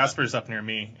can buy Gasper's up near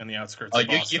me in the outskirts of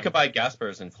Boston. You can buy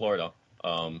Gasper's in Florida.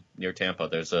 Near Tampa,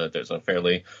 there's a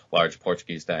fairly large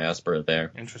Portuguese diaspora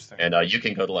there. Interesting. And you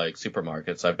can go to like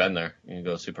supermarkets. I've been there. You can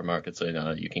go to supermarkets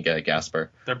and you can get a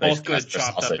Gasper. They're both good,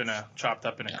 chopped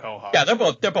up in a Quahog. Yeah,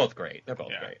 they're both great. They're both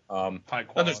great. High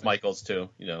quality. And there's Michael's too.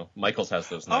 You know, Michael's has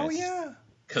those nice. Oh yeah.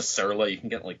 Caserla, you can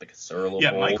get like the Caserla.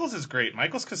 Yeah, bowl. Michael's is great.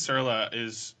 Michael's Caserla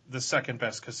is the second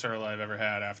best Caserla I've ever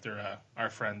had after our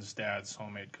friend's dad's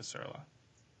homemade Caserla.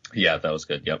 Yeah, that was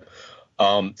good. Yep.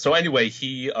 So anyway,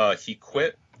 he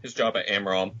quit his job at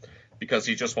Amaral because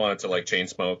he just wanted to like chain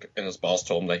smoke, and his boss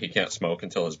told him that he can't smoke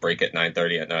until his break at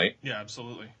 9:30 at night. Yeah,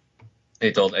 absolutely.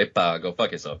 He told Epa, go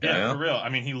fuck yourself. Yeah, for real. I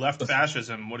mean, he left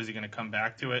fascism. What is he going to come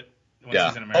back to it? Once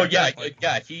he's in America? Oh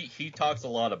yeah, He talks a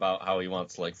lot about how he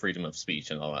wants like freedom of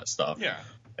speech and all that stuff. Yeah.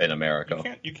 In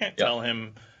America, you can't tell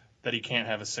him that he can't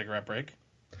have a cigarette break.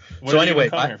 What so did anyway, he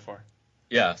come here for?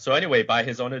 Yeah. So anyway, by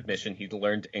his own admission, he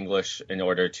learned English in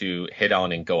order to hit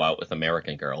on and go out with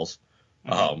American girls.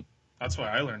 Mm-hmm. That's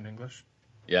why I learned English.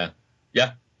 Yeah.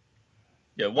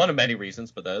 One of many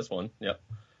reasons, but that is one. Yep.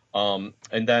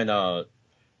 And then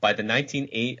by the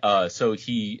 1980s, so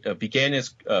he began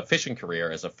his fishing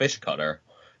career as a fish cutter,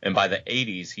 and by the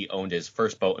 80s, he owned his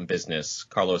first boat in business,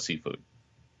 Carlos Seafood.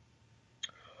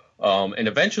 And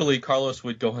eventually, Carlos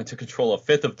would go on to control a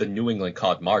fifth of the New England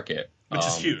cod market, which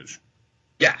is huge.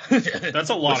 Yeah, that's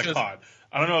a lot of cod.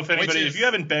 I don't know if if you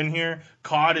haven't been here,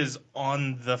 cod is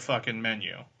on the fucking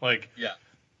menu. Like, yeah,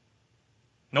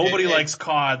 nobody likes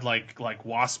cod like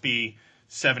waspy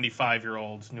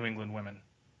 75-year-old New England women.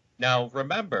 Now,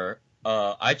 remember,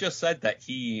 I just said that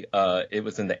it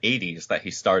was in the 80s that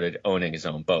he started owning his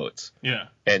own boats. Yeah.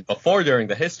 And during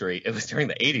the history, it was during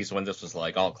the 80s when this was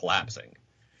like all collapsing.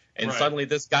 And suddenly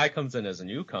this guy comes in as a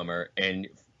newcomer and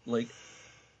like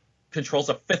controls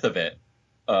a fifth of it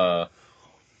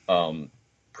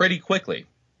pretty quickly.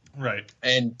 Right.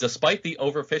 And despite the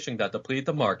overfishing that depleted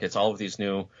the markets, all of these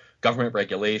new government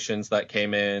regulations that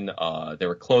came in, they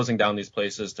were closing down these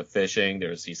places to fishing.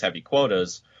 There's these heavy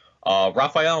quotas.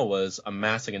 Raphael was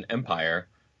amassing an empire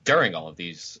during all of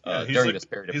these, during this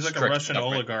period of he's like a Russian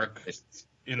oligarch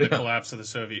in the collapse of the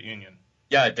Soviet Union.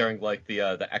 Yeah, during like the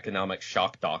economic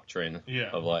shock doctrine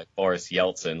of like Boris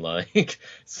Yeltsin, like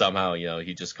somehow,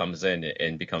 he just comes in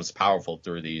and becomes powerful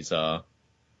through these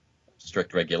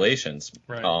strict regulations.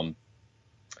 Right.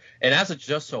 And as it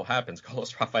just so happens,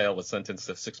 Carlos Rafael was sentenced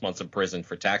to 6 months in prison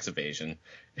for tax evasion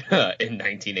in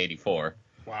 1984.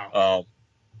 Wow.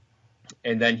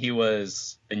 And then he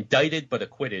was indicted but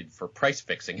acquitted for price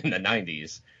fixing in the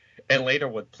 90s, and later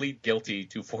would plead guilty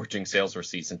to forging sales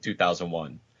receipts in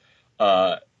 2001.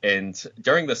 And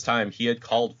during this time, he had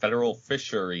called federal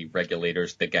fishery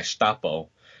regulators the Gestapo,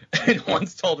 and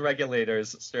once told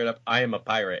regulators straight up, "I am a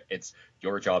pirate. It's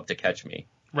your job to catch me."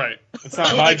 Right. It's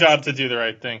not my job to do the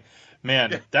right thing.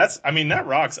 Man, that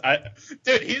rocks.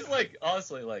 Dude, he's like,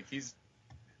 honestly, like, he's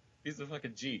a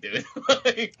fucking G, dude.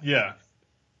 Yeah.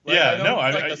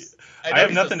 I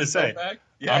have nothing to say.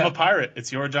 Yeah. I'm a pirate.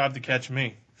 It's your job to catch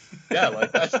me. Yeah,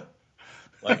 like, that's,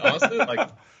 like, honestly, like,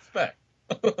 respect.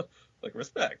 Like,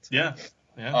 respect. Yeah.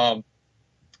 Yeah.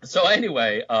 So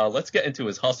anyway, let's get into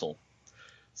his hustle.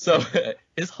 So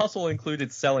his hustle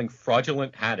included selling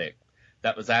fraudulent haddock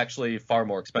that was actually far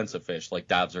more expensive fish, like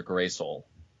dabs or gray sole.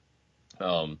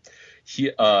 Far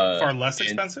less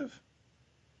expensive?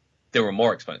 They were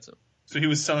more expensive. So he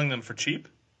was selling them for cheap?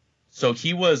 So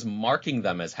he was marking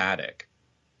them as haddock.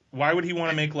 Why would he want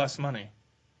to make less money?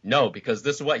 No, because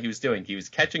this is what he was doing. He was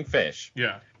catching fish.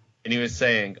 Yeah. And he was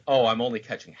saying, "Oh, I'm only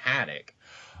catching haddock."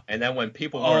 And then when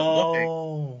people weren't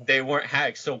looking, they weren't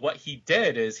haddock. So what he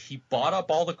did is he bought up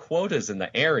all the quotas in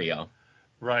the area.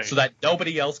 Right. So that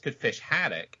nobody else could fish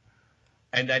haddock.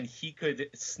 And then he could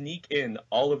sneak in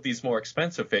all of these more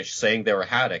expensive fish saying they were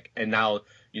haddock. And now,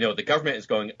 the government is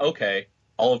going, okay,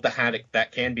 all of the haddock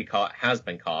that can be caught has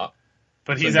been caught.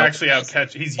 But he's actually out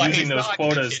catching. He's using those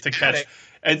quotas to catch.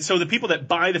 And so the people that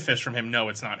buy the fish from him know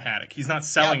it's not haddock. He's not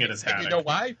selling it as haddock. You know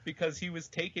why? Because he was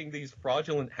taking these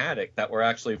fraudulent haddock that were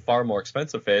actually far more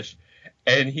expensive fish,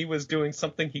 and he was doing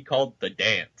something he called the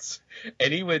dance.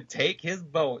 And he would take his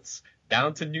boats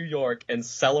down to New York and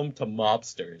sell them to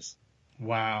mobsters.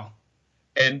 Wow.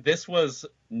 And this was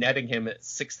netting him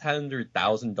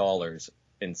 $600,000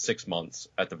 in 6 months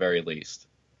at the very least.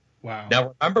 Wow.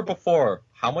 Now, remember before,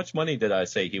 how much money did I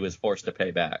say he was forced to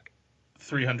pay back?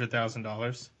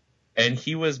 $300,000. And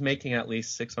he was making at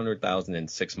least $600,000 in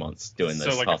 6 months doing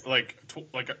this. So like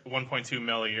 1.2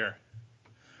 mil a year.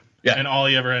 Yeah. And all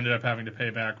he ever ended up having to pay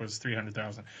back was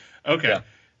 $300,000. Okay. Yeah.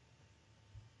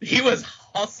 He was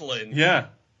hustling. Yeah.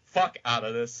 Fuck out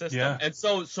of this system. Yeah. And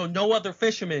so no other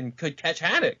fisherman could catch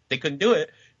haddock. They couldn't do it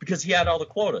because he had all the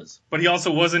quotas. But he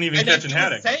also wasn't even catching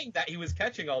haddock. He was saying that he was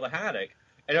catching all the haddock.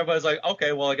 And everybody's like,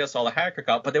 okay, well, I guess all the haddock are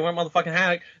caught. But they weren't motherfucking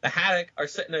haddock. The haddock are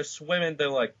sitting there swimming. They're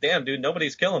like, damn, dude,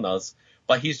 nobody's killing us.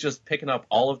 But he's just picking up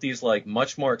all of these, like,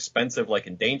 much more expensive, like,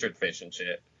 endangered fish and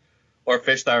shit. Or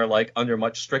fish that are, like, under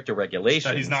much stricter regulations.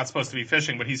 That he's not supposed to be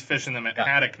fishing, but he's fishing them at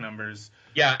haddock numbers.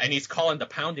 Yeah, and he's calling the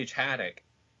poundage haddock.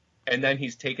 And then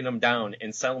he's taking them down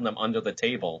and selling them under the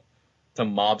table to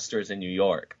mobsters in New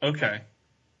York. Okay.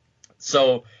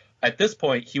 So at this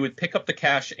point, he would pick up the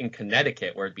cash in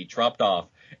Connecticut where it'd be dropped off,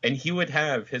 and he would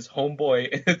have his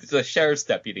homeboy, the sheriff's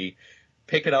deputy,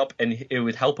 pick it up, and it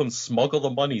would help him smuggle the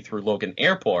money through Logan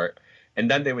Airport, and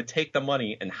then they would take the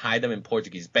money and hide them in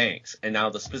Portuguese banks. And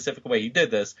now the specific way he did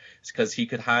this is because he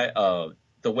could hide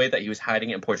the way that he was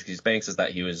hiding it in Portuguese banks is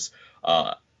that he was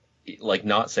like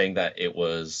not saying that it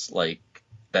was like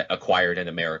that acquired in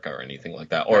America or anything like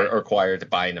that, or acquired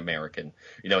by an American.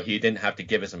 He didn't have to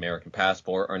give his American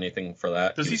passport or anything for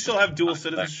that. Does he still have dual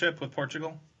citizenship with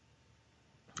Portugal?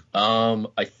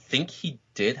 I think he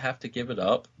did have to give it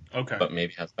up. Okay. But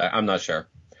maybe has that. I'm not sure.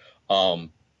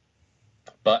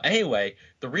 But anyway,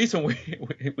 the reason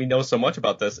we know so much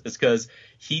about this is because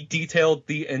he detailed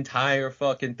the entire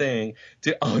fucking thing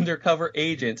to undercover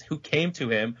agents who came to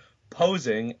him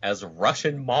posing as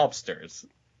Russian mobsters.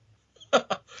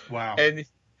 Wow.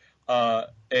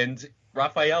 And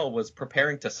Raphael was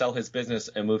preparing to sell his business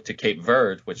and move to Cape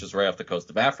Verde, which is right off the coast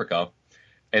of Africa.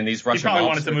 And these Russian he probably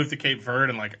wanted to move to Cape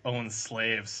Verde and like own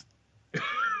slaves.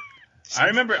 I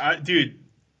remember, dude,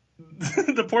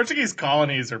 the Portuguese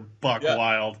colonies are buck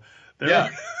wild. There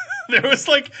was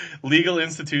like legal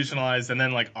institutionalized and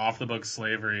then like off the book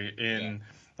slavery in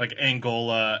like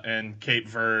Angola and Cape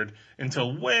Verde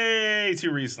until way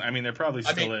too recently. I mean, there probably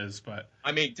still is, but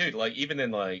I mean, dude, like even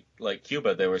in like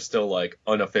Cuba, there was still like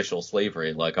unofficial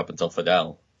slavery, like up until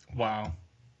Fidel. Wow.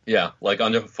 Yeah, like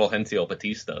under Fulgencio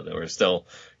Batista, there was still,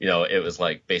 it was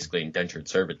like basically indentured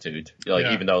servitude.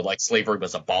 Even though like slavery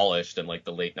was abolished in like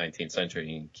the late 19th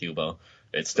century in Cuba,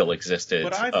 it still existed.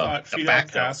 But I thought Fidel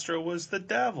Castro was the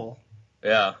devil.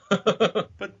 Yeah.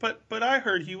 but I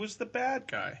heard he was the bad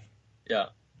guy. Yeah.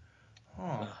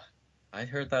 Oh. I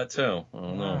heard that too. I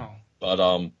don't know. But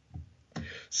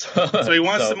so he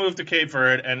wants to move to Cape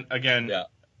Verde, and again,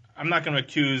 I'm not going to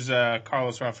accuse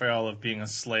Carlos Rafael of being a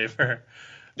slaver.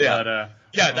 Yeah.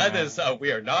 But, that is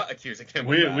we are not accusing him.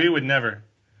 We would never.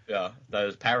 Yeah, that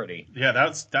is parody. Yeah,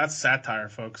 that's satire,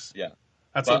 folks. Yeah.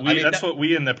 That's what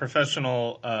we in the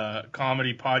professional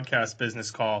comedy podcast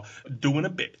business call doing a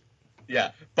bit.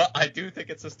 Yeah, but I do think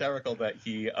it's hysterical that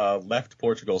he left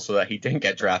Portugal so that he didn't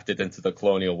get drafted into the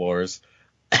colonial wars.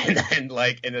 And then,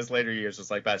 like, in his later years, it's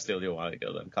like, Bastille, do you want to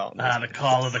go to them colonies? The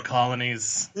call of the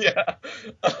colonies. Yeah.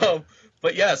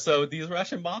 But yeah, so these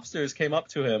Russian mobsters came up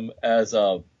to him as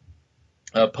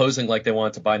posing like they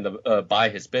wanted to buy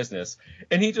his business.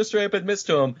 And he just straight up admits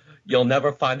to him, you'll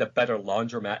never find a better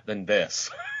laundromat than this.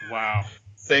 Wow.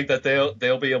 Saying that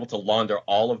they'll be able to launder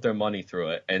all of their money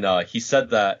through it. And he said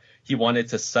that he wanted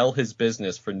to sell his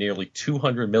business for nearly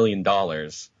 $200 million,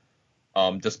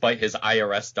 despite his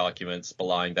IRS documents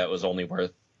belying that it was only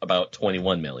worth about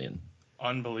 $21 million.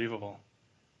 Unbelievable.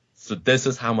 So this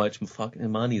is how much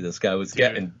fucking money this guy was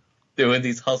getting doing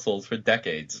these hustles for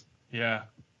decades. Yeah.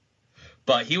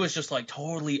 But he was just like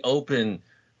totally open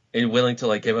and willing to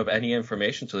like give up any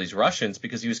information to these Russians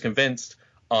because he was convinced,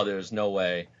 oh, there's no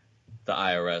way the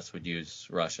IRS would use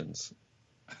Russians.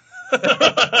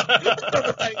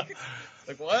 like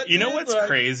what? You know what's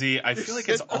crazy? I feel like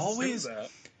it's always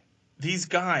these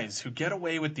guys who get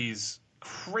away with these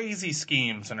crazy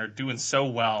schemes and are doing so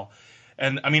well.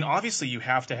 And I mean, obviously you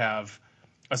have to have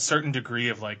a certain degree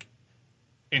of like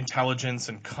intelligence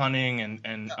and cunning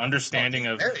and understanding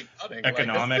of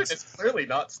economics. Like, it's clearly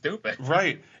not stupid.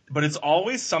 Right. But it's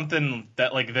always something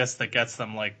that like this that gets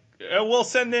them like, we'll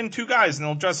send in 2 guys and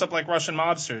they'll dress up like Russian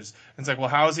mobsters. And it's like, well,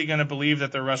 how is he going to believe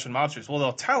that they're Russian mobsters? Well,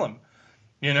 they'll tell him,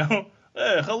 you know,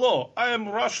 hey, hello, I am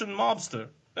Russian mobster.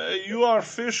 You are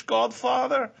Fish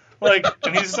Godfather? Like,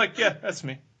 and he's just like, yeah, that's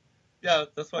me. Yeah,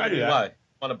 that's what I do. Why?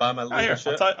 Want to buy my little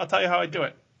shit? I'll tell you how I do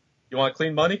it. You want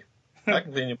clean money? I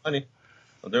can clean your money.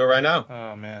 I'll do it right now.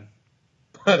 Oh, man.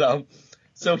 But,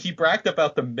 so he bragged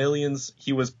about the millions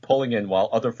he was pulling in while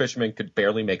other fishermen could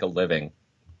barely make a living.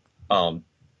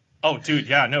 Oh, dude,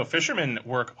 yeah, no, fishermen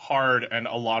work hard, and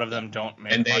a lot of them don't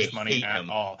make much money at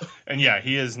all. And yeah,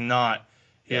 he is not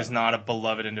a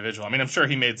beloved individual. I mean, I'm sure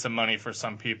he made some money for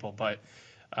some people, but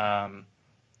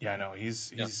yeah, no,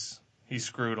 he's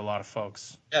screwed a lot of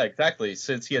folks. Yeah, exactly.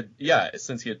 Since he had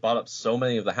bought up so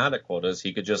many of the haddock quotas,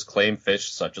 he could just claim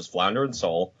fish such as flounder and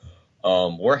sole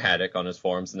were haddock on his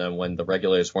farms, and then when the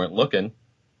regulators weren't looking,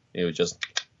 he would just.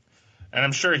 And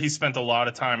I'm sure he spent a lot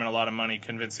of time and a lot of money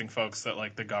convincing folks that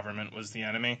like the government was the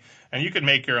enemy. And you could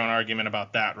make your own argument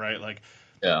about that, right? Like,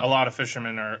 a lot of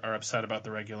fishermen are upset about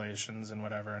the regulations and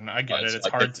whatever. And I get it.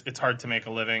 It's hard to make a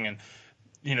living. And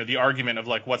you know, the argument of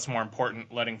like what's more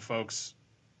important, letting folks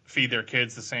feed their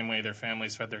kids the same way their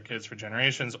families fed their kids for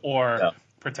generations, or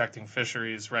protecting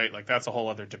fisheries, right? Like that's a whole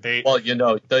other debate. Well, you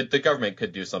know, the government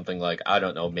could do something like, I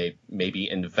don't know, maybe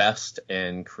invest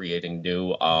in creating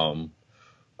new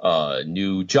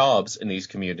jobs in these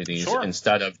communities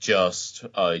instead of just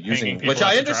using, which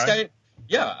I understand.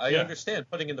 Yeah, I understand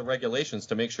putting in the regulations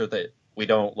to make sure that we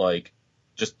don't like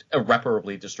just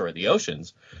irreparably destroy the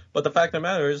oceans. But the fact of the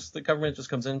matter is, the government just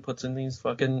comes in, puts in these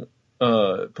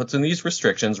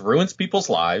restrictions, ruins people's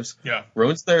lives,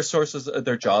 ruins their sources,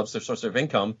 their jobs, their source of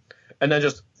income, and then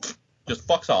just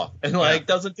fucks off and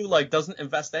doesn't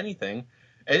invest anything.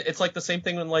 It's like the same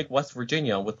thing in like West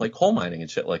Virginia with like coal mining and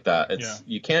shit like that.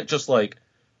 You can't just like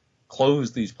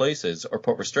close these places or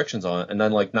put restrictions on it and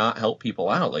then like not help people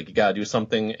out. Like you gotta do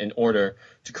something in order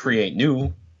to create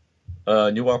new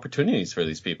opportunities for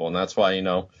these people, and that's why, you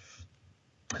know.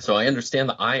 So I understand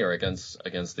the ire against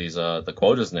these the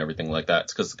quotas and everything like that.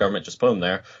 It's because the government just put them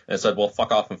there and said, well,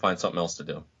 fuck off and find something else to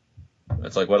do.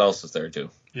 It's like, what else is there to do?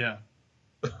 Yeah.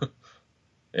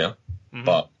 Yeah. Mm-hmm.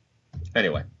 But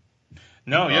anyway.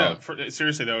 No, yeah.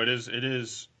 Seriously though,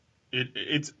 it's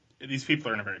these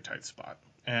people are in a very tight spot,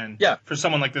 and for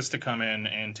someone like this to come in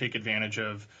and take advantage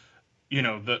of, you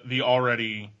know, the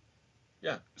already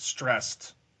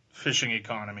stressed fishing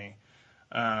economy,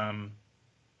 and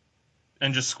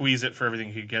just squeeze it for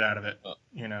everything he could get out of it,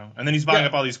 you know. And then he's buying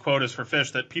up all these quotas for fish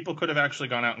that people could have actually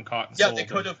gone out and caught and sold. Yeah, they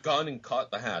could have gone and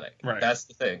caught the haddock. Right. That's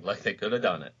the thing. Like, they could have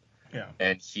done it. Yeah.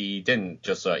 And he didn't,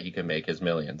 just so that he could make his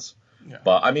millions. Yeah.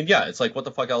 But, I mean, it's like, what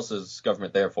the fuck else is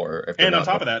government there for? And on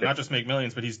top of that, not just make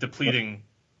millions, but he's depleting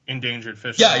endangered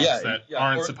fish stocks that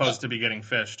aren't supposed to be getting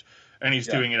fished. And he's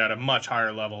doing it at a much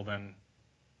higher level than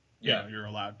you know, you're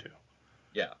allowed to.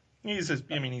 Yeah. He's a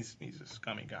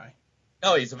scummy guy.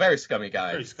 No, he's a very scummy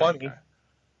guy. Very scummy guy.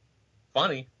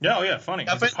 Funny. Yeah, oh yeah, funny.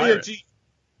 He's a pirate.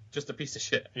 Just a piece of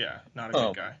shit. Yeah, not a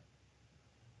good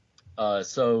guy.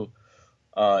 So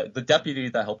the deputy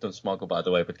that helped him smuggle, by the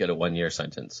way, would get a 1-year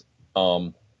sentence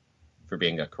for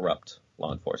being a corrupt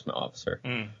law enforcement officer.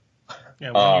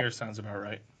 Yeah, 1 year sounds about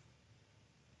right.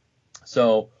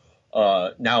 So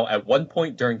now, at one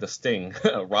point during the sting,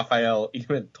 Raphael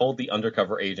even told the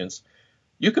undercover agents,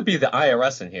 "You could be the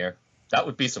IRS in here. That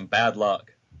would be some bad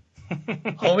luck."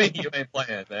 Homie, you ain't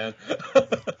playing, man.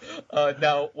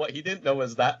 Now, what he didn't know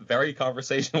is that very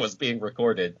conversation was being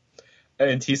recorded.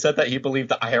 And he said that he believed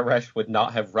the IRS would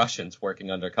not have Russians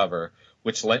working undercover,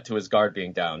 which led to his guard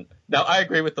being down. Now, I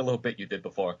agree with the little bit you did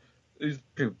before. These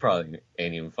people probably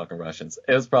ain't even fucking Russians.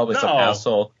 It was probably some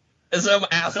asshole. Some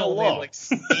asshole named like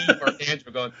Steve or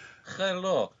Andrew going,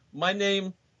 "Hello, my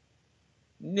name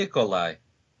Nikolai.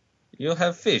 You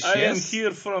have fish, I yes? am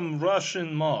here from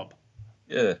Russian mob.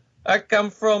 Yeah. I come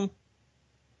from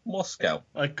Moscow.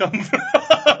 I come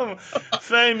from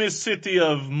famous city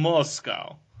of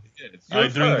Moscow. Yes, I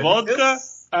drink vodka.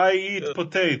 Yes. I eat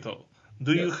potato.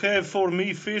 Do you have for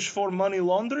me fish for money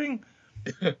laundering?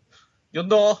 You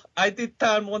know, I did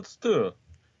time once too.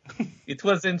 It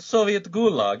was in Soviet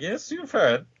Gulag, yes? You've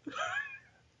heard.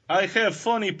 I have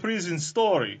funny prison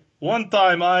story. One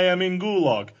time I am in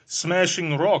Gulag,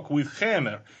 smashing rock with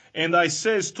hammer, and I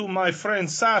says to my friend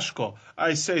Sashko,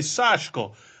 I say,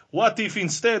 Sashko, what if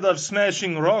instead of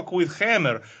smashing rock with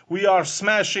hammer, we are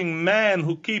smashing men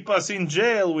who keep us in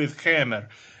jail with hammer?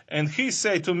 And he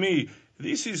say to me,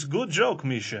 this is good joke,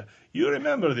 Misha. You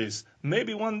remember this.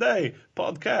 Maybe one day,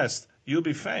 podcast, you'll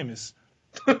be famous.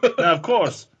 Now, of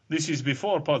course, this is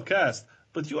before podcast,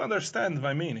 but you understand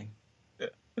my meaning.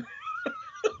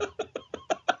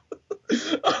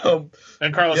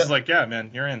 And Carlos is like, yeah,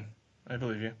 man, you're in. I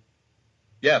believe you.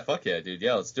 Yeah, fuck yeah, dude.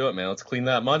 Yeah, let's do it, man. Let's clean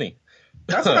that money.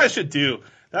 That's what I should do.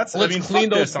 Let's clean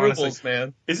those rubles,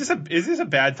 man. Is this a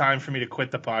bad time for me to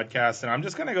quit the podcast? And I'm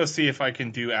just gonna go see if I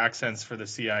can do accents for the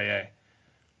CIA.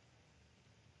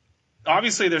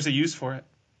 Obviously, there's a use for it.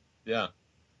 Yeah.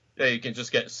 Yeah, you can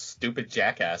just get stupid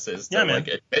jackasses to like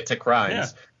admit to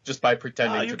crimes just by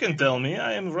pretending. You can tell me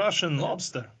I am Russian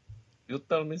lobster. You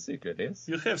tell me secret, yes?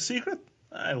 You have secret?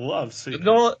 I love secret.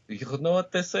 You know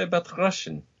what they say about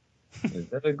Russian?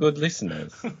 They're very good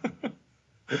listeners.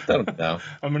 You tell me now.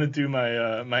 I'm gonna do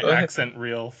my accent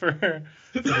reel for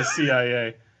the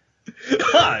CIA.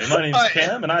 Hi, my name's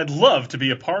Cam, and I'd love to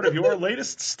be a part of your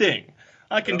latest sting.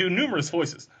 I can do numerous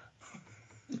voices.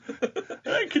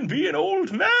 I can be an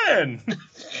old man.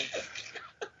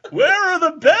 Where are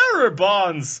the bearer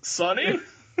bonds, Sonny?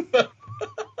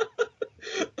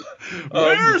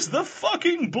 Where's the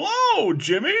fucking blow,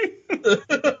 Jimmy?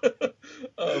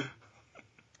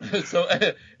 So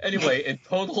anyway, in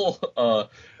total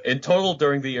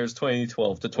during the years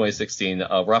 2012 to 2016,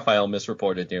 Raphael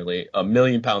misreported nearly 1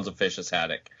 million pounds of fish as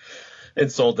haddock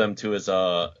and sold them to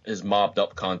his mobbed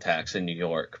up contacts in New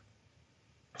York.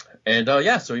 And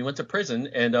so he went to prison,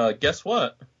 and guess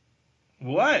what?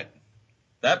 What?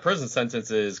 That prison sentence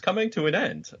is coming to an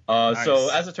end. Nice. So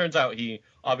as it turns out, he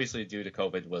obviously due to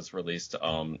COVID was released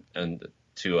and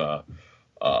to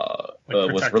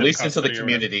was released into the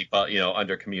community, but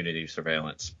under community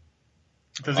surveillance.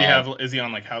 Does he have? Is he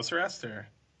on like house arrest or?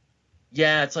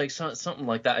 Yeah, it's like something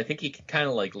like that. I think he can kind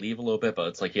of like leave a little bit, but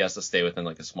it's like he has to stay within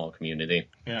like a small community.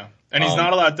 Yeah, and he's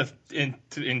not allowed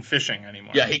in fishing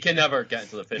anymore. Yeah, he can never get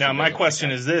into the fishing. Now my question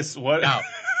is this: what? Now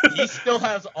he still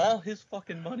has all his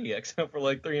fucking money except for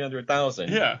like $300,000.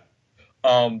 Yeah.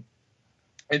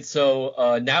 And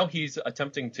so now he's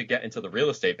attempting to get into the real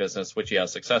estate business, which he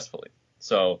has successfully.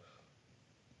 So,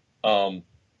 so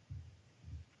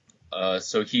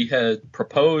he had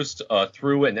proposed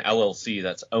through an LLC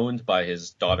that's owned by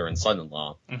his daughter and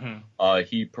son-in-law. Mm-hmm.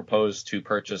 He proposed to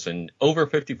purchase an over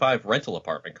 55 rental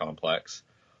apartment complex.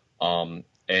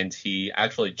 And he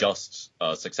actually just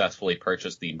successfully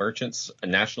purchased the Merchants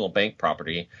National Bank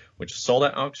property, which sold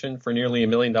at auction for nearly $1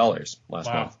 million last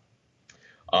month.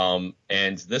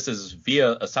 And this is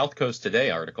via a South Coast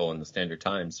Today article in the Standard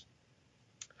Times.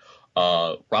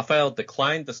 Raphael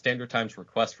declined the Standard Times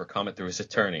request for comment through his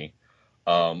attorney.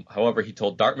 However, he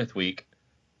told Dartmouth Week,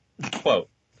 quote,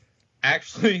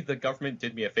 "Actually, the government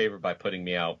did me a favor by putting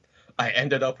me out. I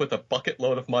ended up with a bucket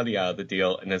load of money out of the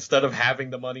deal, and instead of having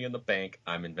the money in the bank,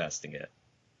 I'm investing it."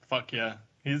 Fuck yeah.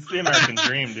 He's the American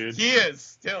dream, dude. He is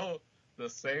still the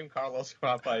same Carlos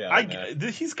Raphael.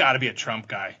 He's got to be a Trump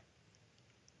guy.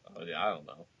 Oh, yeah, I don't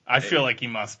know. I feel like he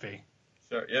must be.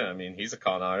 Sure, yeah, I mean, he's a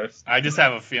con artist. I just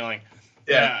have a feeling.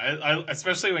 Yeah.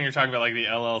 Especially when you're talking about like the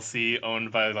LLC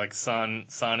owned by like son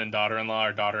and daughter-in-law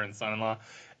or daughter and son-in-law.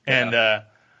 And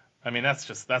I mean,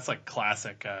 that's like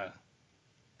classic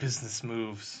business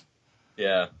moves.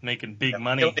 Yeah. Making big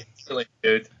money. Really,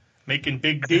 dude. Making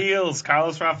big deals.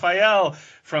 Carlos Raphael,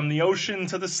 from the ocean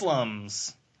to the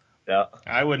slums. Yeah.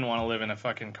 I wouldn't want to live in a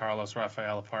fucking Carlos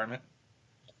Raphael apartment.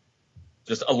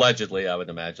 Just allegedly, I would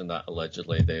imagine that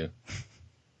allegedly they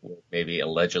will maybe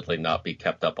allegedly not be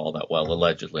kept up all that well.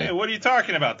 Allegedly. Hey, what are you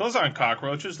talking about? Those aren't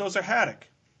cockroaches. Those are haddock.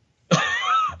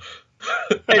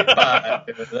 Hey,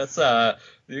 that's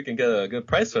you can get a good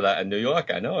price for that in New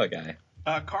York. I know a guy.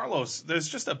 Carlos, there's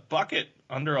just a bucket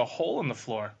under a hole in the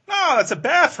floor. No, that's a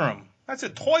bathroom. That's a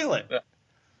toilet. Yeah.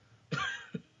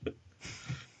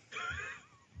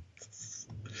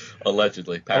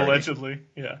 Allegedly. Allegedly,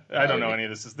 yeah. I don't know any of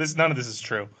this. None of this is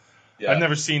true. Yeah. I've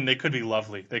never seen. They could be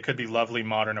lovely. They could be lovely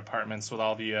modern apartments with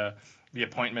all the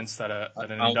appointments that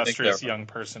an industrious young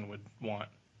person would want.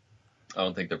 I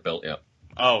don't think they're built yet.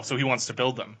 Oh, so he wants to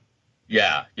build them.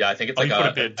 Yeah. I think it's like put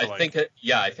a bid to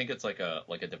I think it's like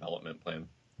a development plan.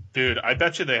 Dude, I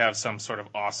bet you they have some sort of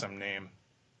awesome name.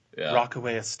 Yeah.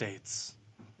 Rockaway Estates.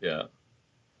 Yeah.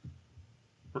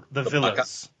 The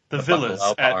villas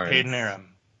at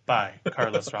Payden-Aram by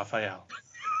Carlos Rafael.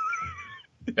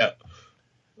 Yeah.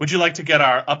 Would you like to get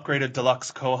our upgraded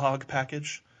deluxe Quahog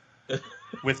package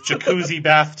with jacuzzi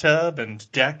bathtub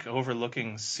and deck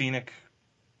overlooking scenic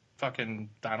fucking,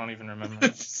 I don't even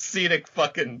remember. Scenic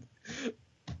fucking.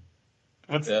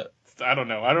 What's, yeah. I don't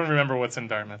know. I don't remember what's in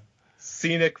Dartmouth.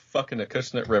 Scenic fucking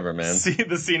Acushnet River, man.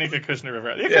 The scenic Acushnet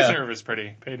River. The Acushnet River's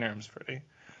pretty. Payden-Aram's pretty.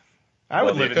 I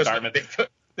would live in Dartmouth.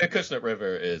 The Acushnet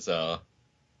River is,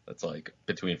 that's like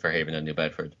between Fairhaven and New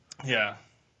Bedford. Yeah.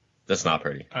 That's not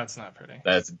pretty. That's not pretty.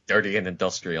 That's dirty and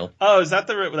industrial. Oh, is that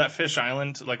that Fish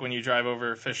Island? Like when you drive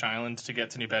over Fish Island to get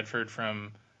to New Bedford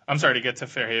to get to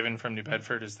Fairhaven from New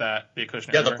Bedford, is that the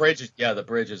Acushnet River? The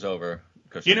bridge is over.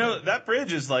 That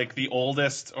bridge is like the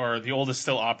oldest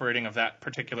still operating of that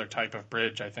particular type of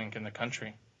bridge, I think, in the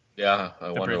country. Yeah,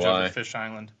 I wonder why. The bridge over Fish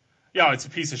Island. Yeah, it's a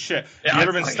piece of shit. Yeah, have you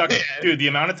ever been stuck? Dude, the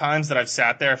amount of times that I've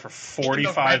sat there for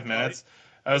 45 minutes,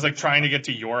 I was like trying to get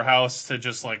to your house to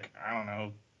just like, I don't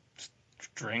know,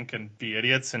 drink and be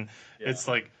idiots. And it's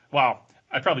like, wow,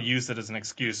 I probably used it as an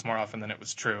excuse more often than it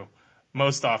was true.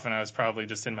 Most often I was probably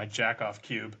just in my jack-off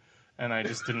cube and I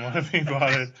just didn't want to be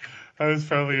bothered. I was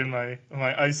probably in my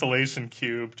isolation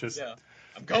cube. Just. Yeah.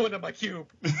 I'm going to my cube.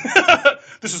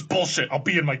 This is bullshit. I'll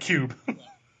be in my cube.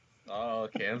 Oh,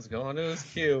 Cam's going to his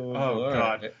cube. Oh, all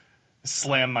God. Right.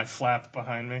 Slam my flap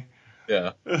behind me.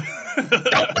 Yeah.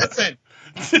 Don't listen.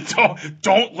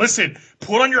 Don't listen.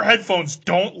 Put on your headphones.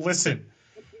 Don't listen.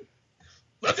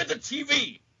 Look at the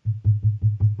TV.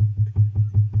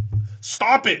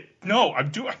 Stop it. No, I'm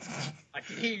doing. I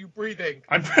can hear you breathing.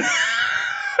 I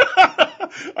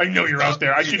know you're out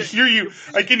there. I can hear you.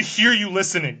 I can hear you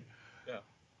listening. Yeah.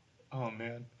 Oh,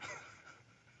 man.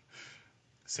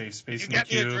 Safe space in the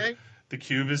cube. The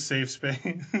cube is safe space.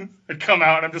 I come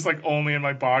out and I'm just like only in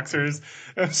my boxers.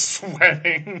 I'm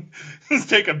sweating. Just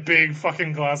take a big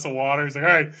fucking glass of water. It's like, all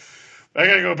right, I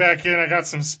gotta go back in. I got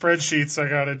some spreadsheets I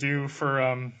gotta do for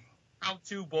Round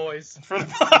 2, boys. For the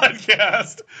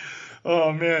podcast.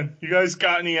 Oh man, you guys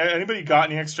anybody got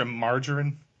any extra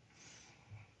margarine?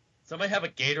 Somebody have a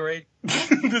Gatorade?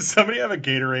 Does somebody have a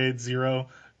Gatorade Zero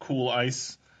Cool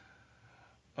Ice?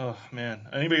 Oh man,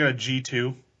 anybody got a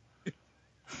G2?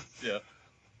 Yeah.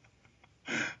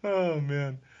 Oh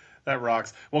man, that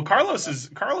rocks. Well, Carlos.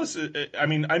 I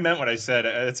mean, I meant what I said.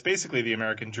 It's basically the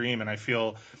American dream, and I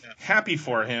feel happy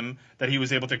for him that he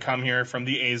was able to come here from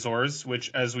the Azores, which,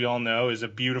 as we all know, is a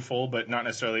beautiful but not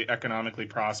necessarily economically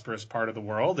prosperous part of the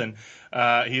world. And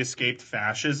he escaped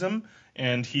fascism,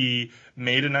 and he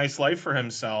made a nice life for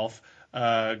himself,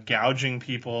 gouging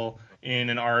people in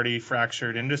an already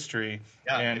fractured industry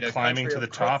and climbing to the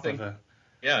top of it.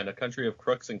 Yeah, in a country of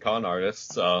crooks and con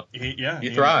artists, he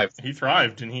thrived. He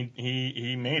thrived, and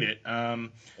he made it.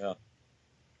 Yeah.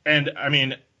 And I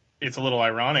mean, it's a little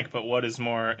ironic, but what is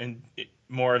more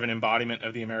of an embodiment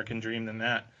of the American dream than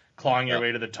that? Clawing your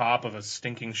way to the top of a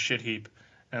stinking shit heap,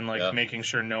 and making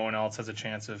sure no one else has a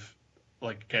chance of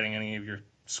like getting any of your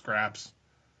scraps.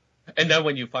 And then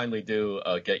when you finally do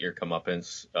get your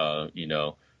comeuppance,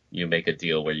 you make a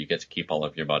deal where you get to keep all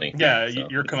of your money. Yeah, so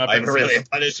your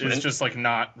comeuppance is just like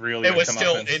not really. It was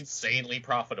still insanely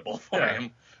profitable for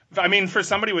him. I mean, for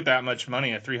somebody with that much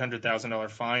money, a $300,000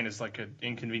 fine is like an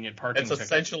inconvenient parking ticket. It's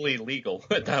essentially legal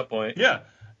at that point. Yeah,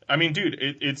 I mean, dude,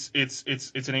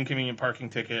 it's an inconvenient parking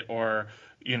ticket, or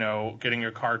getting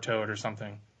your car towed or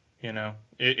something.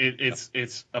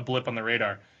 It's a blip on the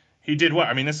radar. He did what?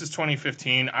 I mean, this is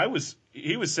 2015.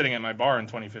 He was sitting at my bar in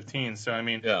 2015. So, I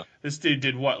mean, This dude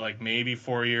did what? Like maybe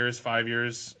 4 years, 5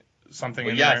 years, something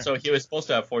in there? Yeah, so he was supposed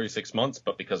to have 46 months,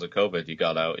 but because of COVID, he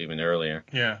got out even earlier.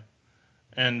 Yeah.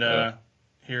 And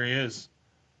here he is.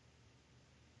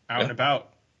 Out and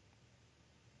about.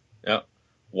 Yeah.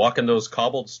 Walking those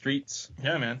cobbled streets.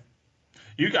 Yeah, man.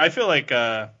 I feel like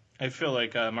Martin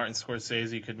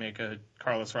Scorsese could make a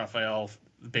Carlos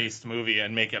Rafael-based movie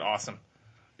and make it awesome.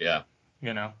 Yeah.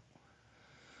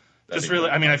 Just really,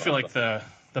 I mean, I feel like the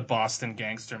the Boston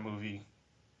gangster movie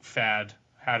fad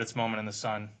had its moment in the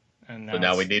sun, and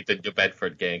now we need the New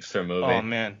Bedford gangster movie. Oh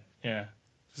man, yeah,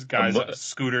 just guys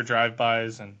scooter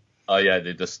drive-bys and. Oh yeah,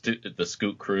 dude, the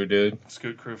Scoot Crew, dude.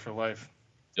 Scoot Crew for life.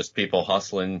 Just people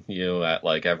hustling you at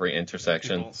like every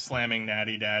intersection. People slamming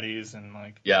natty daddies and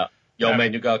like. Yeah. Yo,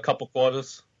 man, you got a couple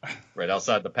quarters? Right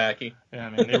outside the packy. Yeah, I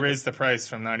mean, they raised the price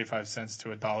from 95 cents to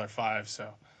 $1.05,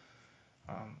 so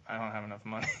I don't have enough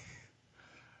money.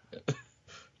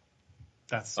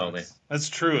 That sucks. That's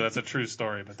true. That's a true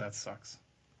story, but that sucks.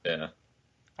 Yeah.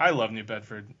 I love New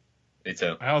Bedford. Me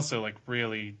too. I also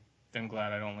really am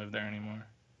glad I don't live there anymore.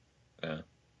 Yeah.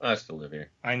 I still live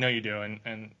here. I know you do,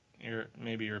 and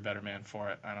maybe you're a better man for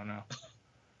it. I don't know.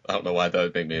 I don't know why that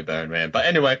would make me a better man. But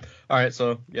anyway, all right,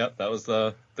 so, yeah, that was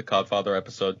the Codfather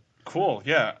episode. Cool,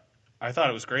 yeah. I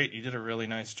thought it was great. You did a really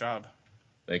nice job.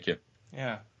 Thank you.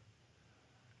 Yeah.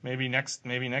 Maybe next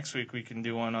week we can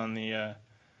do one on the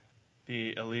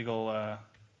illegal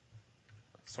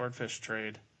swordfish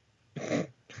trade. We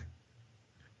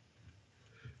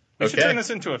should turn this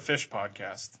into a fish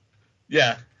podcast.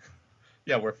 Yeah.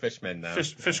 Yeah, we're fishmen now.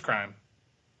 Fish crime.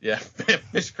 Yeah,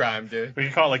 fish crime, dude. We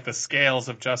can call it the scales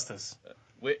of justice.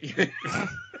 The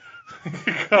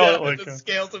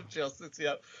scales of justice,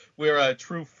 yeah. We're a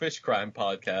true fish crime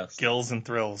podcast. Gills and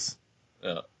thrills.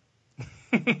 Yeah.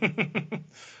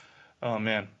 Oh,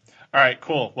 man. All right,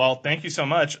 cool. Well, thank you so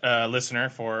much, listener,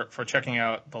 for checking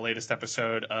out the latest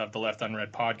episode of the Left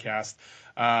Unread podcast.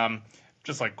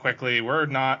 Just quickly, we're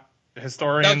not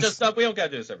historians. No, just stop. We don't got to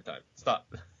do this every time.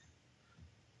 Stop.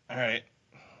 All right.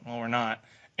 Well, we're not.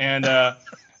 And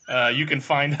you can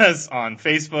find us on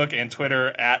Facebook and Twitter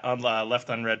at Left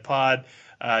Unread Pod.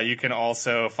 You can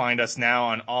also find us now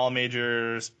on all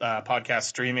major podcast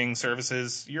streaming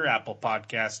services, your Apple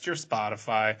Podcasts, your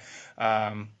Spotify.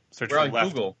 Search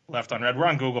for Left Unread. We're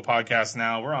on Google Podcasts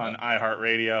now. We're on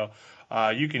iHeartRadio.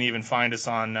 You can even find us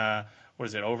on,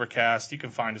 Overcast. You can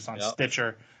find us on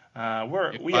Stitcher. We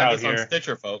out here. On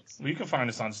Stitcher, folks. You can find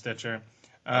us on Stitcher.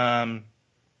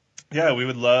 Yeah, we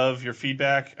would love your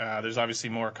feedback. There's obviously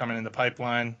more coming in the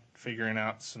pipeline, figuring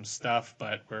out some stuff,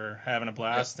 but we're having a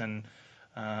blast, and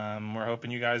we're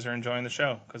hoping you guys are enjoying the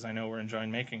show, because I know we're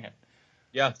enjoying making it.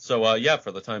 Yeah, so,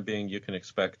 for the time being, you can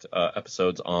expect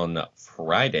episodes on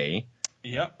Friday.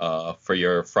 Yep. For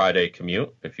your Friday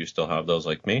commute, if you still have those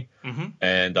like me. Mm-hmm.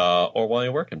 And, or while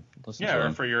you're working. Listen to or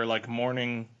them. For your,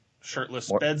 morning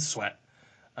shirtless bed sweat.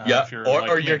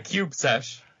 Or your cube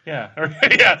sesh. Yeah,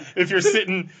 if you're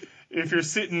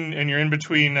sitting and you're in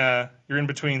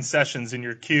between sessions in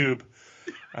your cube,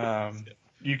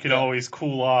 you can always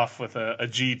cool off with a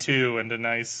G2 and a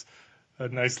nice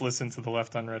listen to the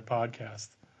Left Unread podcast.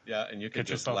 Yeah, and you can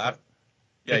just laugh.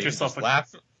 Yeah, you can just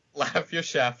laugh your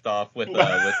shaft off with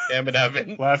Sam and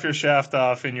Evan. Laugh your shaft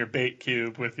off in your bait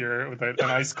cube with an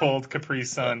ice cold Capri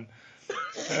Sun.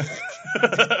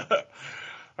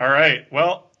 All right.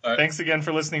 Well, thanks again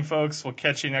for listening, folks. We'll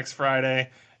catch you next Friday.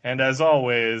 And as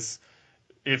always,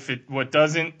 what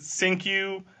doesn't sink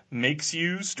you makes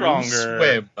you stronger.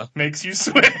 Swim. Makes you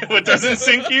swim. What doesn't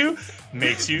sink you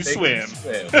makes you swim.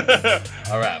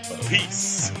 All right, folks.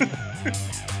 Peace.